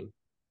you going?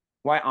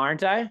 Why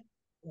aren't I?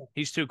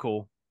 He's too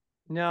cool.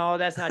 No,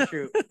 that's not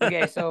true.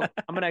 Okay, so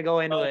I'm gonna go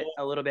into it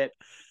a little bit.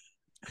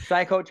 So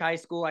I coach high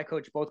school. I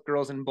coach both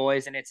girls and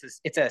boys, and it's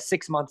a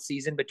 6-month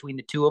season between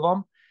the two of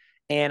them.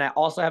 And I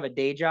also have a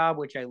day job,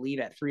 which I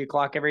leave at 3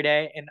 o'clock every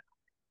day. And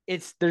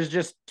there's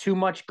just too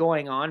much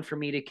going on for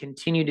me to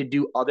continue to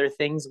do other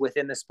things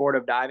within the sport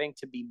of diving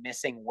to be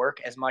missing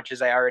work as much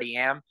as I already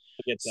am.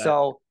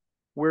 So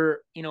we're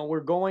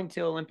going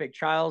to Olympic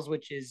trials,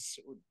 which is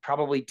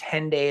probably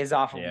 10 days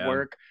off of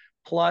work.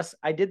 Plus,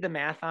 I did the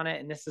math on it,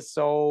 and this is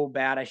so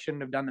bad. I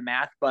shouldn't have done the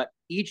math, but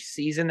each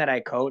season that I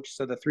coach,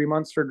 so the 3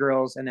 months for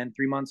girls and then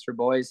 3 months for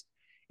boys,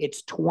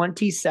 it's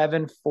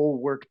 27 full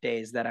work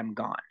days that I'm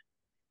gone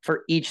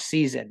for each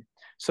season.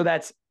 So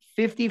that's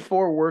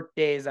 54 work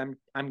days.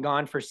 I'm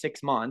gone for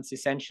 6 months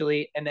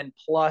essentially, and then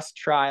plus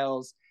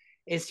trials.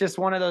 It's just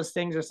one of those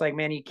things. It's like,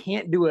 man, you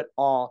can't do it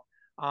all.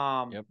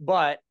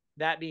 But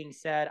that being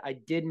said, I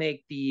did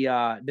make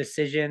the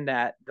decision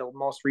that the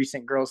most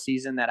recent girls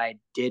season that I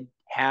did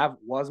have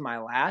was my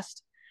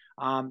last,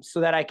 so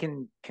that I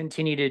can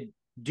continue to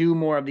do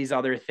more of these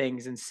other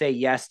things and say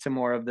yes to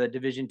more of the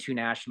Division II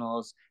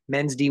Nationals,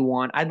 men's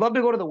D1. I'd love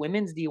to go to the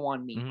women's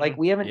D1 meet. Like,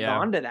 we haven't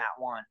gone to that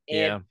one.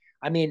 And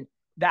I mean,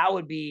 that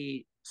would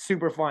be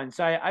super fun.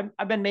 So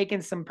I've been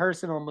making some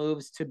personal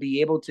moves to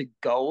be able to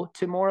go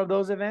to more of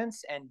those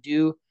events and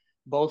do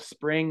both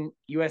spring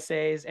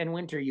USAs and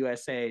winter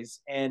USAs.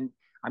 And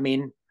I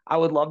mean, I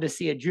would love to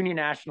see a junior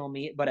national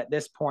meet, but at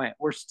this point,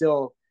 we're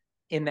still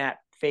in that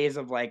phase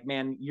of like,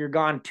 man, you're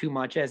gone too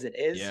much as it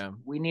is.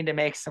 We need to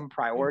make some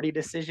priority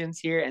decisions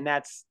here, and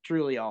that's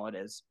truly all it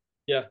is.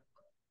 Yeah.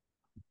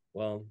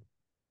 Well,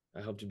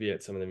 I hope to be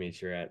at some of the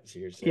meets you're at. So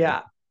you're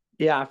saying.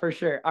 Yeah, for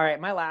sure. All right,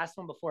 my last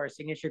one before our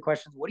signature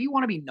questions. What do you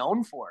want to be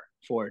known for,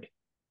 Ford?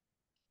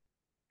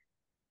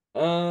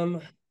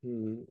 I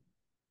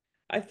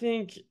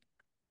think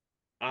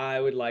I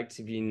would like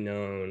to be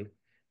known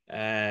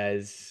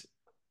as,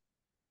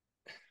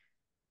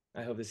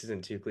 I hope this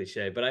isn't too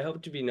cliche, but I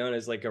hope to be known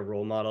as like a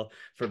role model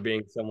for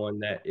being someone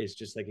that is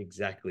just like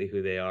exactly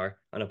who they are,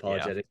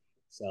 unapologetic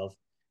self.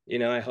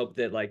 I hope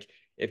that like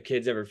if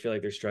kids ever feel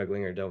like they're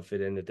struggling or don't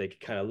fit in, that they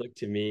could kind of look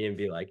to me and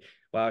be like,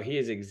 wow, he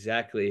is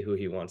exactly who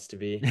he wants to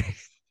be.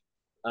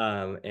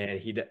 And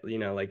he,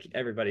 like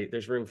everybody,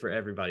 there's room for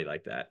everybody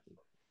like that.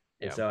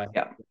 And so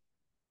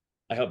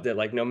I hope that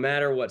like no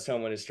matter what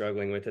someone is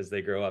struggling with as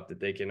they grow up,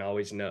 that they can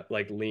always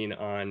lean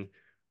on,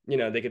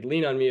 they could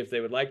lean on me if they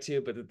would like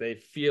to, but that they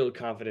feel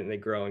confident and they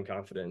grow in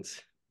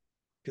confidence,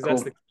 because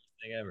that's the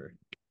coolest thing ever.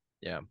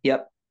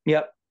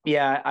 Yep.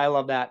 Yeah, I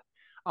love that.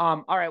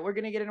 All right, we're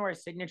gonna get into our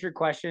signature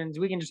questions.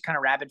 We can just kind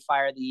of rapid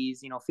fire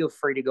these. Feel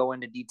free to go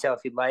into detail if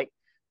you'd like,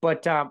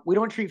 but we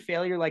don't treat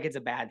failure like it's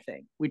a bad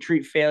thing. We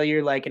treat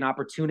failure like an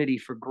opportunity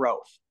for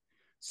growth.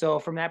 So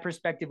from that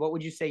perspective, what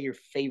would you say your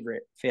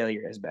favorite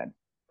failure has been?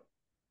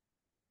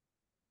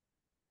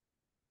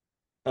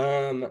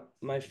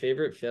 My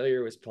favorite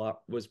failure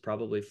was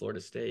probably Florida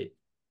State.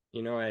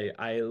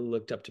 I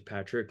looked up to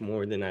Patrick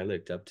more than I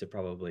looked up to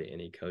probably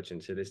any coach,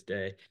 and to this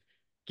day,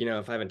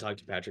 if I haven't talked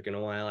to Patrick in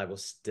a while, I will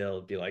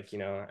still be like,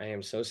 I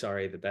am so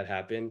sorry that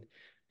happened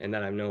and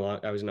that I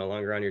was no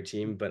longer on your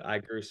team, but I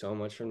grew so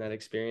much from that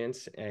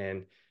experience,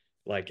 and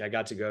like I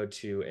got to go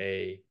to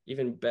a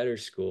even better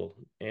school,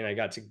 and I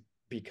got to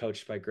be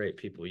coached by great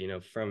people.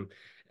 From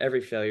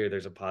every failure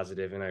there's a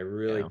positive, and I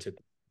really took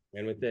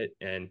in with it,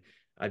 and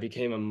I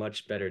became a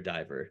much better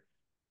diver.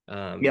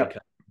 Because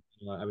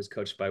I was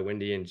coached by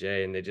Wendy and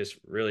Jay, and they just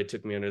really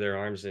took me under their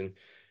arms. And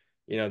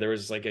there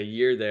was like a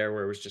year there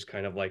where it was just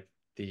kind of like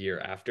the year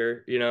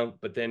after,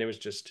 but then it was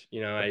just,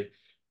 the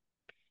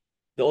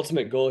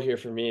ultimate goal here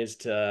for me is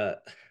to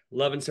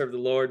love and serve the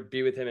Lord,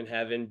 be with him in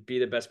heaven, be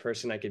the best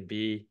person I could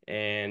be,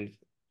 and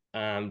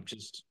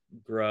just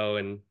grow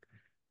and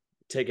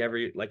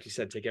like you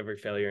said, take every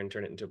failure and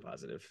turn it into a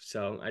positive.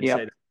 So I'd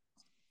say that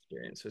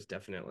experience was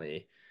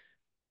definitely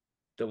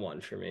the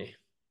one for me.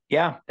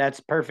 Yeah, that's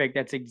perfect.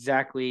 That's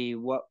exactly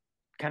what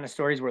kind of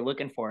stories we're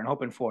looking for and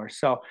hoping for.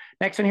 So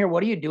next one here,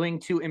 what are you doing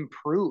to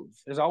improve?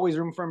 There's always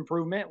room for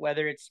improvement,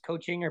 whether it's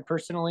coaching or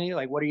personally.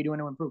 Like, what are you doing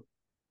to improve?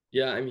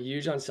 Yeah, I'm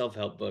huge on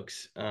self-help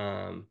books.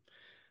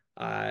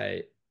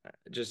 I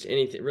just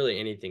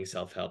anything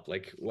self-help,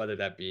 like whether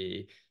that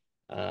be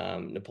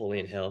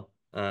Napoleon Hill,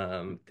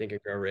 Think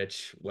and Grow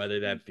Rich,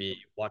 whether that be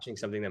watching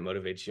something that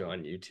motivates you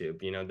on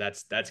YouTube.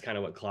 That's kind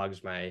of what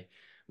clogs my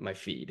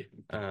feed.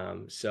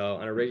 So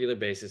on a regular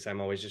basis, I'm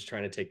always just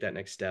trying to take that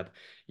next step.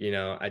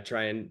 I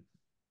try and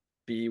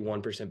be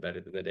 1%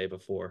 better than the day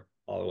before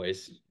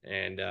always.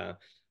 And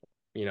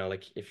you know,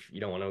 like if you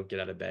don't want to get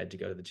out of bed to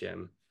go to the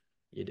gym,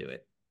 you do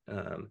it.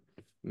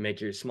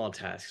 Make your small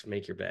tasks,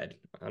 make your bed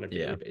on a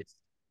daily basis. It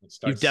You've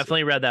starts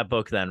definitely read that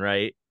book then,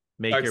 right?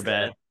 Make Your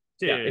there. Bed.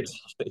 Dude, Yeah,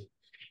 exactly.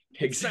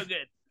 it's so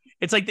good.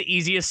 It's like the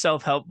easiest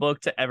self-help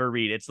book to ever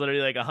read. It's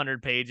literally like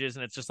 100 pages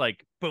and it's just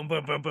like boom,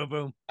 boom, boom, boom,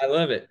 boom. I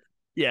love it.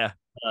 Yeah,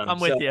 I'm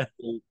So with you.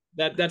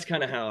 that's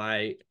kind of how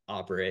I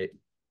operate.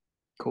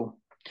 Cool.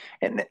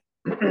 And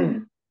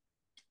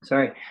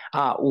sorry,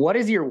 what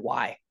is your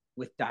why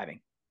with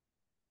diving?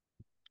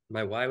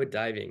 My why with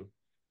diving.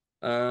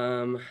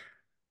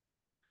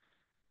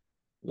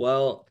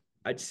 Well,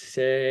 I'd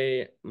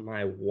say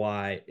my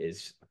why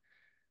is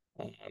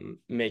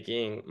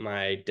making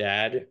my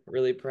dad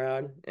really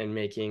proud and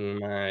making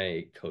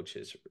my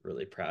coaches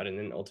really proud. And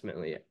then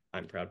ultimately,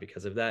 I'm proud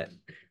because of that.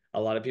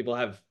 A lot of people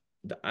I've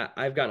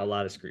gotten a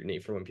lot of scrutiny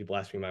for when people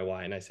ask me my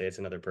why and I say it's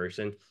another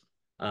person.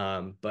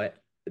 But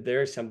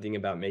there's something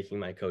about making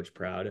my coach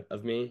proud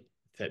of me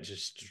that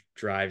just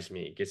drives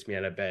me, gets me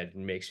out of bed,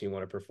 and makes me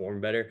want to perform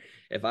better.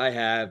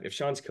 If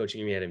Sean's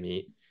coaching me at a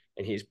meet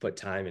and he's put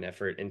time and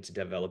effort into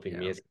developing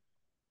me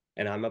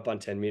and I'm up on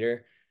 10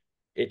 meter,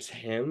 it's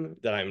him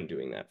that I'm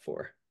doing that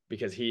for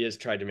because he has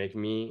tried to make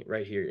me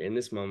right here in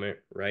this moment,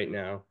 right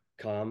now,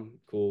 calm,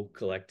 cool,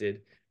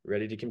 collected,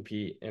 ready to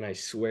compete. And I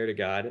swear to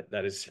God,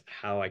 that is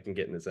how I can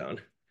get in the zone.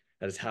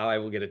 That is how I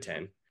will get a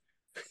 10.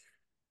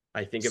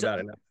 I think about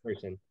another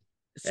person.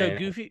 So and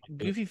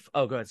Goofy.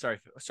 Oh, go ahead.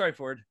 Sorry,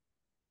 Ford.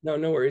 No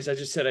worries. I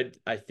just said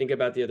I think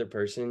about the other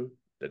person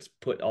that's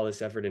put all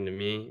this effort into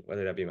me,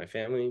 whether that be my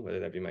family, whether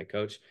that be my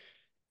coach,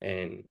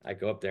 and I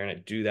go up there and I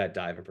do that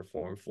dive and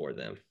perform for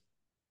them.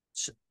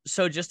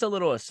 So just a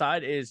little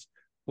aside is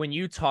when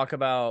you talk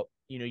about,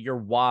 your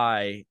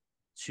why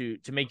to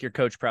make your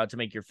coach proud, to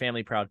make your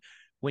family proud,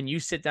 when you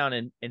sit down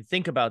and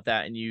think about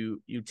that and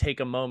you take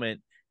a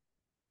moment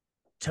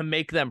to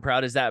make them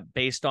proud, is that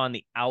based on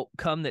the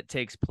outcome that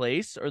takes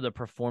place or the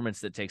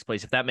performance that takes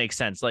place? If that makes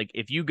sense. Like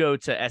if you go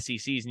to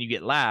SECs and you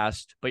get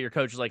last, but your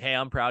coach is like, hey,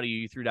 I'm proud of you.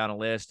 You threw down a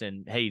list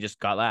and hey, you just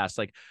got last.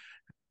 Like,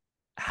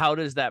 how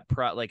does that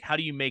how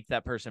do you make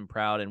that person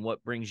proud and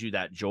what brings you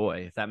that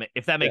joy?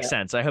 If that makes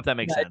sense. I hope that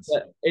makes sense.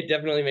 It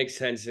definitely makes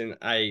sense. And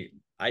I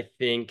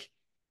think,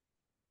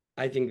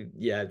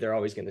 yeah, they're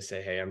always going to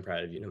say, hey, I'm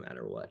proud of you no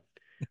matter what.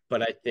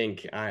 But I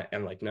think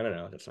I'm like,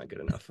 no, that's not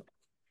good enough.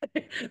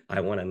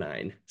 I want a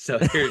 9. So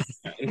here's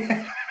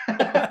 9.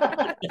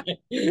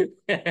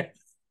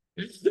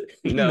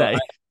 No, Nice.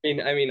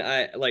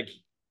 I like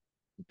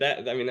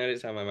that. I mean, that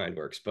is how my mind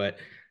works. But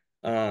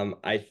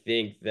I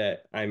think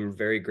that I'm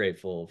very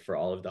grateful for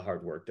all of the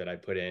hard work that I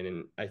put in.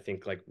 And I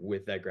think like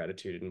with that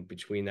gratitude and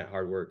between that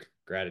hard work,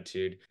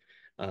 gratitude,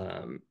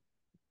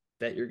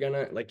 that you're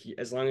gonna like,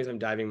 as long as I'm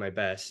diving my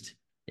best,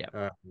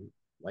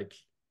 like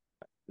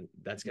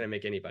that's gonna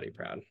make anybody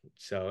proud.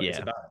 So it's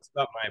about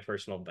my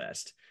personal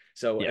best.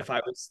 So if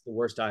I was the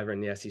worst diver in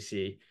the SEC,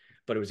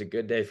 but it was a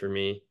good day for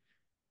me,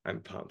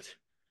 I'm pumped.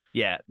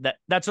 Yeah,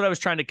 that's what I was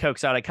trying to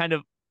coax out. I kind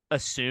of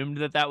assumed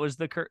that was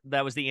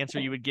the answer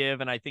you would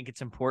give, and I think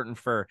it's important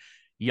for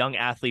young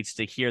athletes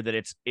to hear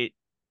that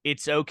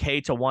it's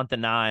okay to want the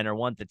 9 or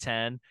want the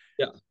 10.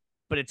 Yeah,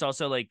 but it's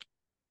also like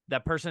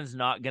that person's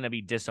not going to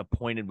be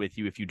disappointed with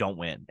you if you don't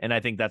win. And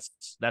I think that's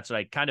what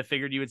I kind of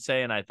figured you would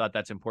say, and I thought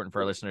that's important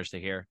for our listeners to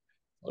hear.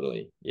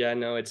 Totally. Yeah,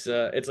 no, it's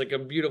like a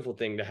beautiful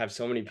thing to have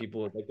so many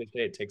people, like they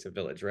say, it takes a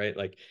village, right?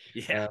 Like,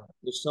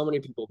 there's so many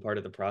people part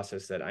of the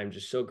process that I'm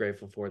just so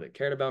grateful for that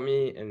cared about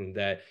me and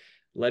that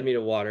led me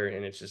to water,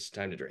 and it's just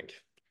time to drink.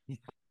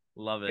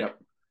 Love it. Yep.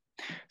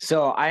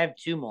 So I have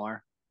 2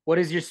 more. What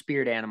is your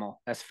spirit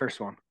animal? That's the first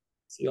one.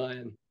 Sea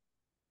lion.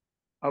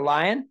 A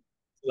lion?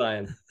 Sea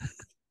lion.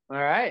 All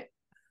right.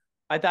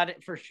 I thought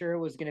it for sure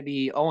was going to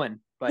be Owen,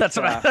 but that's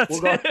what I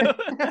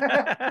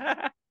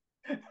thought.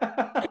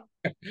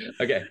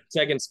 Okay.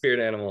 Second spirit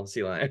animal,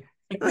 sea lion.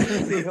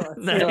 Sea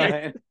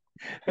lion.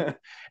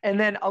 And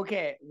then,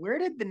 okay, where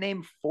did the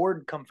name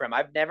Ford come from?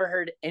 I've never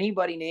heard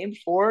anybody named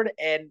Ford,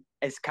 and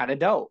it's kind of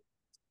dope.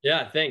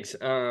 Yeah, thanks.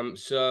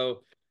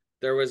 So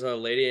there was a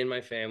lady in my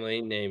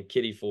family named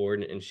Kitty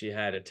Ford, and she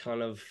had a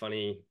ton of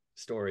funny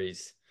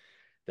stories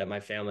that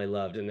my family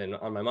loved. And then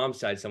on my mom's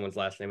side, someone's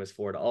last name was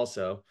Ford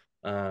also.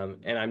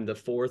 And I'm the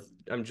 4th.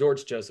 I'm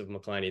George Joseph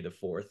McLiney, the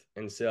 4th.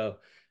 And so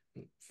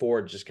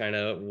Ford just kind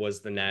of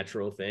was the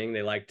natural thing.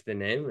 They liked the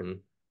name, and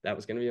that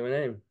was going to be my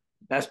name.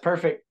 That's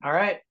perfect. All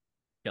right.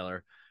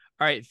 Killer.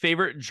 All right.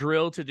 Favorite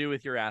drill to do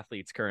with your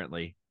athletes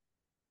currently?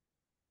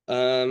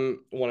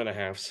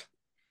 1.5s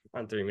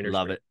on 3 meters.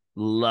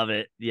 Love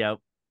it. Yep.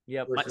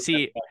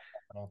 See,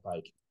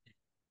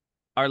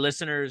 our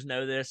listeners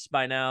know this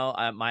by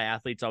now. My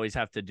athletes always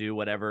have to do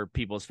whatever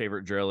people's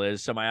favorite drill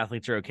is. So my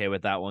athletes are okay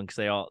with that one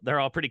because they're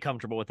all pretty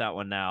comfortable with that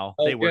one now.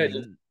 Oh,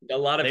 good. A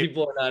lot of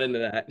people are not into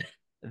that.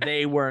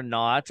 They were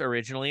not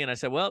originally. And I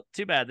said, well,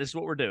 too bad. This is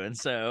what we're doing.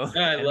 So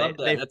yeah, I love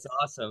that. That's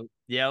awesome.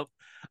 Yep.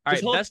 All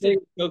right. Best thing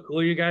so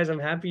cool, you guys. I'm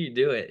happy you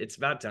do it. It's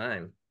about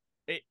time.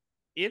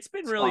 It's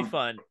been really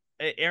fun.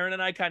 Aaron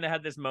and I kind of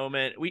had this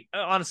moment. We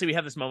honestly, we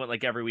have this moment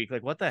like every week.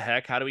 Like, what the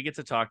heck? How do we get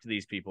to talk to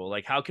these people?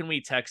 Like, how can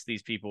we text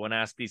these people and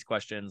ask these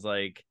questions?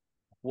 Like,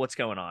 what's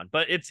going on?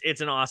 But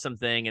it's an awesome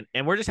thing.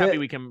 And we're just happy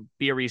we can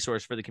be a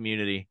resource for the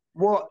community.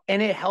 Well,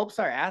 and it helps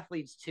our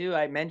athletes too.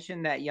 I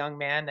mentioned that young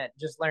man that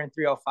just learned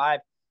 305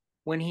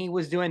 when he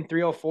was doing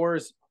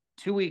 304s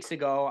 2 weeks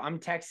ago. I'm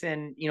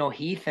texting,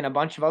 Heath and a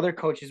bunch of other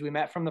coaches we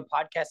met from the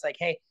podcast, like,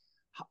 hey,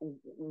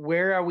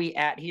 where are we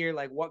at here?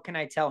 Like, what can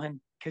I tell him?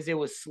 Because it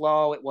was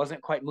slow. It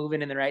wasn't quite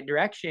moving in the right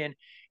direction.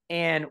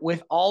 And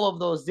with all of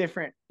those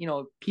different,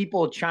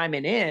 people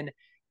chiming in,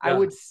 I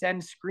would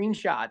send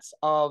screenshots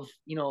of,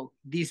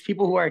 these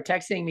people who are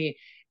texting me.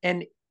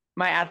 And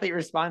my athlete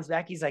responds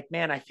back. He's like,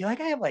 man, I feel like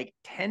I have like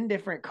 10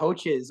 different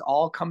coaches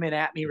all coming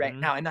at me right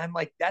now. And I'm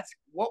like, that's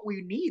what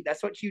we need.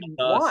 That's what you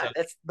want.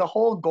 That's the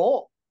whole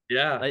goal.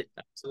 Yeah,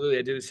 absolutely.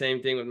 I do the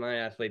same thing with my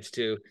athletes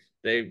too.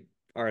 They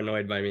are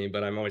annoyed by me,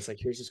 but I'm always like,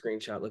 here's a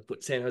screenshot. Look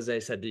what San Jose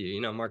said to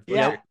you, Mark.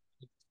 Yeah.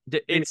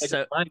 It's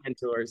like my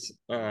mentors.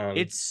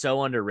 It's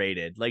so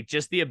underrated. Like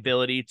just the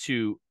ability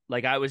to,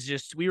 like,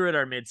 we were at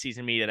our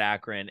midseason meet at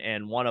Akron,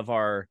 and one of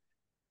our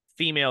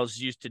females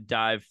used to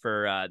dive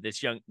for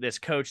this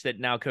coach that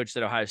now coaches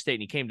at Ohio State,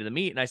 and he came to the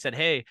meet, and I said,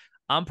 hey,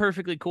 I'm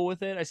perfectly cool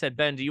with it. I said,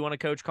 Ben, do you want to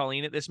coach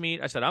Colleen at this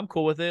meet? I said, I'm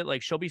cool with it.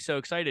 Like, she'll be so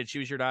excited. She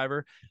was your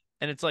diver.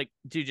 And it's like,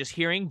 dude, just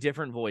hearing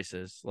different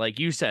voices, like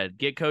you said,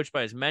 get coached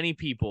by as many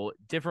people,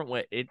 different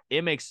way.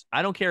 It makes,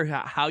 I don't care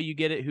how you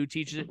get it, who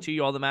teaches it to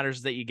you. All that matters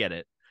is that you get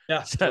it.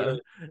 Yeah. So,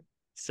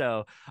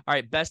 all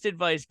right. Best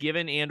advice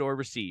given and or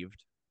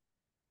received.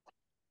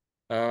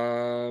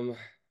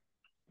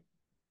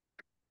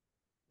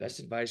 Best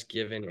advice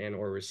given and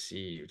or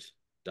received.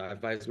 Dive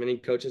by as many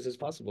coaches as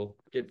possible.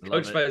 Get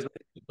coached by as many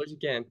people as you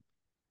can.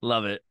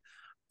 Love it.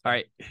 All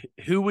right.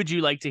 Who would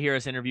you like to hear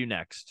us interview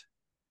next?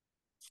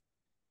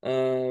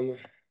 Who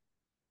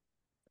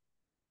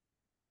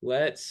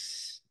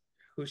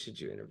should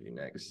you interview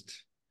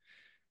next?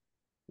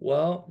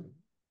 Well,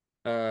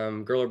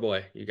 girl or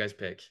boy, you guys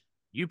pick.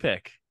 You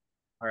pick.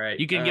 All right.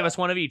 You can give us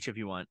one of each if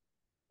you want.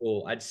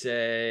 Cool. I'd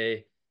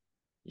say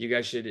you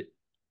guys should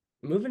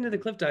move into the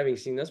cliff diving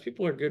scene. Those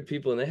people are good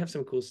people and they have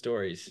some cool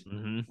stories.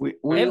 Mm-hmm.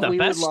 We have the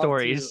best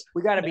stories.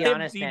 We got to be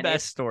honest, man. The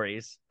best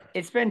stories.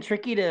 It's been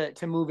tricky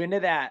to move into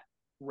that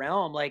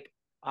realm. Like,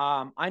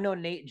 I know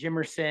Nate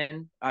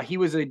Jimerson. He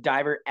was a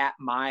diver at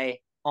my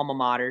alma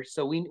mater,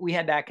 so we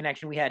had that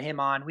connection. We had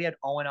him on. We had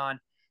Owen on.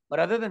 But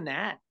other than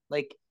that,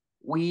 like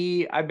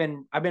I've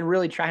been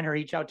really trying to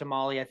reach out to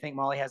Molly. I think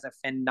Molly has a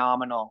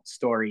phenomenal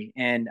story,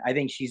 and I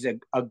think she's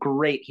a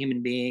great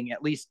human being,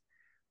 at least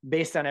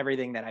based on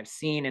everything that I've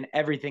seen and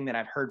everything that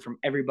I've heard from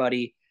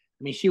everybody.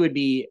 I mean, she would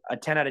be a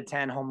 10 out of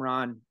 10 home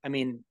run. I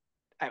mean,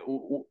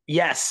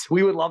 yes,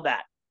 we would love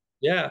that.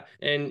 Yeah.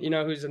 And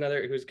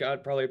who's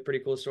got probably a pretty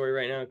cool story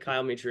right now?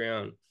 Kyle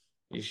Mitrione.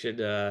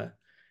 Have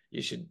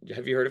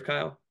you heard of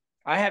Kyle?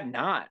 I have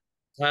not.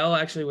 Kyle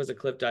actually was a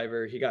cliff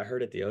diver. He got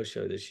hurt at the O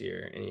show this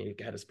year and he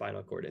had a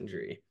spinal cord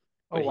injury.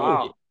 But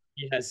wow.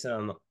 He has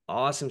some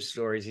awesome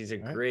stories. He's a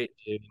great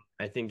dude.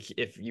 I think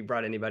if you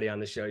brought anybody on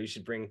the show, you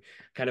should bring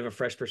kind of a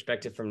fresh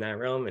perspective from that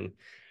realm. And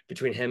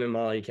between him and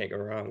Molly, you can't go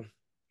wrong.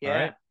 Yeah. All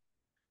right.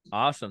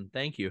 Awesome.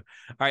 Thank you.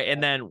 All right.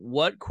 And then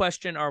what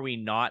question are we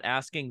not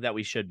asking that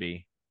we should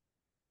be?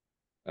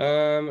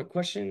 A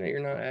question that you're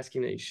not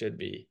asking that you should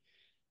be.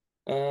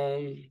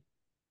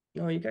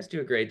 No, you guys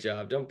do a great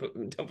job. Don't put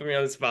me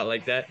on the spot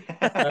like that.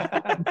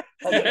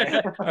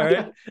 All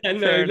right. And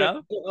fair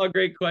enough. All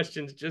great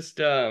questions. Just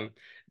no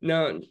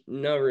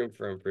room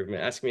for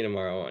improvement. Ask me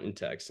tomorrow on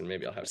text and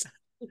maybe I'll have some.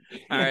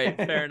 All right,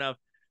 fair enough.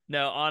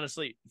 No,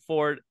 honestly,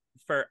 for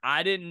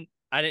I didn't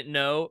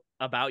know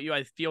about you.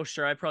 I feel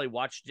sure I probably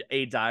watched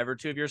a dive or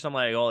two of yours. So I'm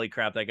like, holy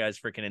crap, that guy's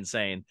freaking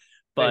insane.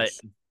 But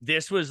Thanks.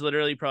 This was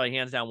literally probably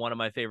hands down one of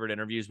my favorite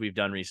interviews we've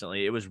done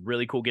recently. It was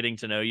really cool getting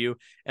to know you,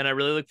 and I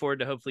really look forward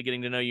to hopefully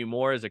getting to know you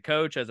more as a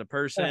coach, as a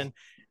person,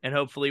 and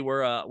hopefully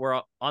we're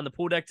on the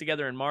pool deck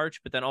together in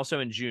March, but then also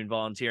in June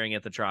volunteering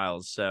at the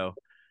trials. So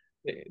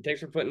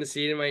thanks for putting the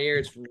seed in my ear.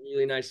 It's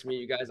really nice to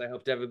meet you guys. I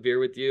hope to have a beer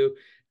with you.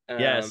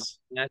 Yes,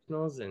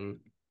 nationals, and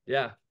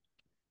yeah.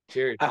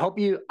 Cheers. I hope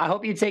you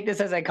take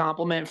this as a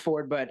compliment,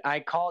 Ford, but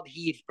I called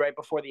Heath right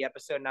before the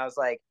episode and I was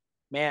like,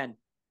 man,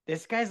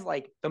 this guy's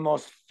like the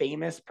most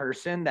famous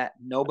person that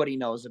nobody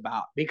knows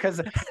about, because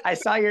I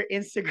saw your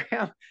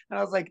Instagram and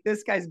I was like,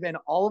 this guy's been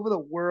all over the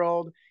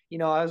world.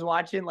 I was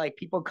watching like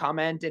people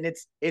comment and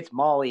it's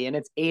Molly and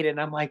it's Aiden.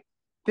 I'm like,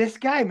 this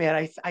guy,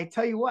 man, I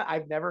tell you what,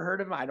 I've never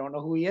heard of him. I don't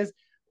know who he is,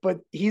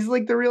 but he's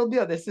like the real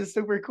deal. This is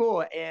super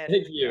cool. And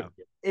thank you.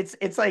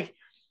 It's like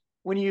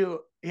when you,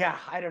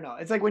 I don't know.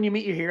 It's like when you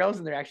meet your heroes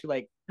and they're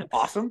actually like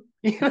awesome.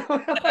 Thanks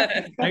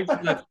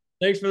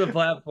for the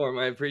platform.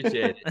 I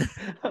appreciate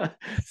it.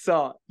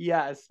 So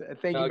yes,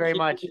 thank you very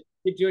much.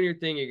 Keep doing your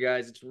thing, you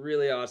guys. It's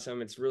really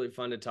awesome. It's really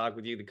fun to talk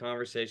with you. The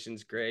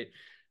conversation's great.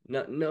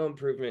 No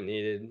improvement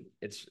needed.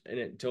 It's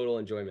total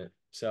enjoyment.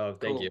 So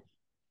thank you.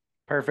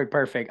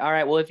 Perfect. All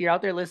right. Well, if you're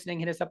out there listening,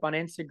 hit us up on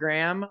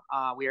Instagram.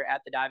 We are at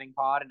the Diving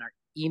Pod, and our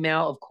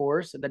email, of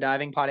course, at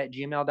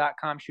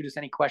thedivingpod@gmail.com. Shoot us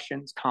any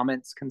questions,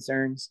 comments,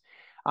 concerns.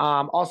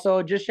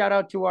 Also, just shout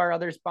out to our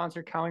other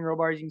sponsor, Cowling Row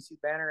Bars. You can see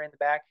the banner in the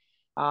back.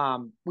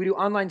 We do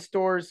online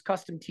stores,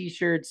 custom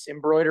t-shirts,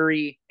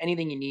 embroidery,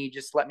 anything you need,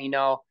 just let me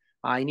know.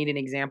 You need an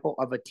example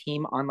of a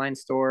team online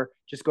store,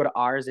 just go to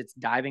ours. It's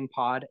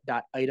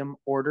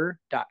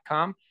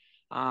divingpod.itemorder.com.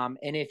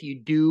 And if you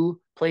do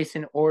place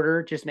an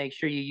order, just make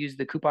sure you use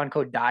the coupon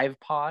code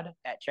DIVEPOD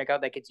at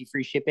checkout. That gets you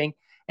free shipping.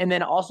 And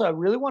then also, I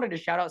really wanted to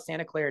shout out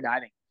Santa Clara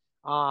Diving.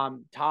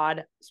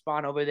 Todd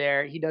Spawn over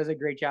there, he does a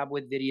great job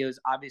with videos.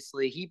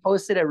 Obviously, he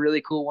posted a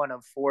really cool one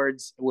of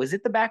Ford's. Was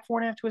it the back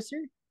 4.5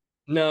 twister?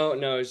 No,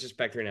 it's just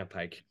back 3.5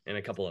 pike and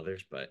a couple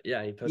others. But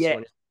yeah, he posted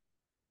one.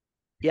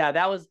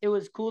 Yeah, it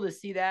was cool to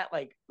see that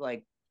like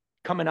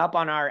coming up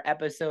on our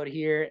episode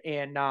here.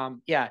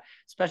 And yeah,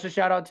 special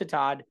shout out to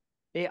Todd.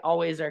 They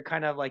always are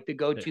kind of like the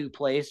go-to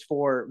place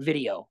for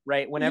video,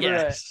 right?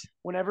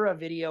 Whenever a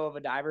video of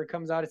a diver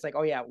comes out, it's like,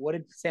 oh yeah, what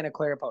did Santa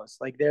Clara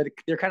post? Like they're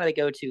kind of the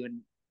go-to,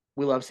 and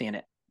we love seeing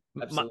it.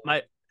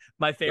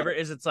 My favorite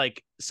is it's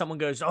like someone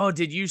goes, oh,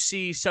 did you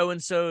see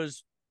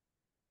so-and-so's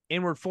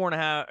inward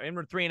 4.5,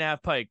 inward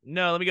 3.5 pike?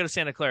 No, let me go to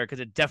Santa Clara because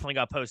it definitely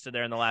got posted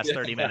there in the last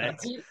 30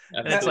 minutes.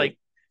 And it's like,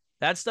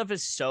 that stuff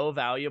is so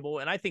valuable.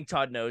 And I think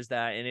Todd knows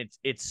that. And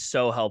it's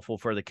so helpful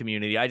for the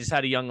community. I just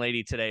had a young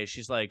lady today.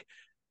 She's like,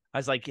 I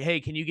was like, hey,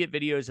 can you get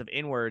videos of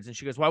inwards? And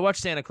she goes, well, I watch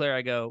Santa Clara.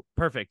 I go,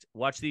 perfect.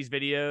 Watch these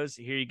videos.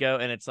 Here you go.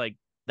 And it's like,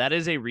 that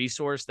is a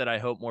resource that I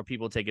hope more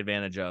people take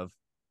advantage of.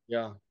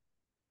 Yeah.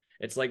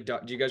 It's like, do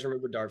you guys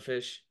remember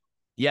Dartfish?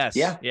 Yes.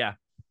 Yeah.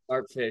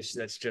 Dartfish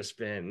that's just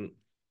been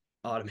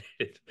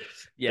automated.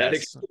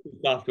 Yes. That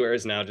software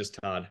is now just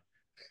Todd.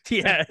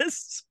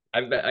 Yes.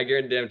 I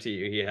guarantee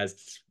you he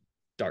has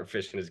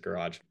Dartfish in his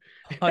garage.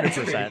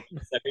 100%.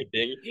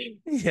 Everything.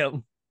 Yep.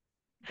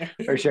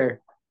 For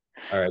sure.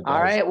 All right.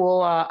 All right.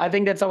 Well, I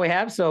think that's all we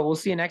have. So we'll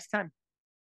see you next time.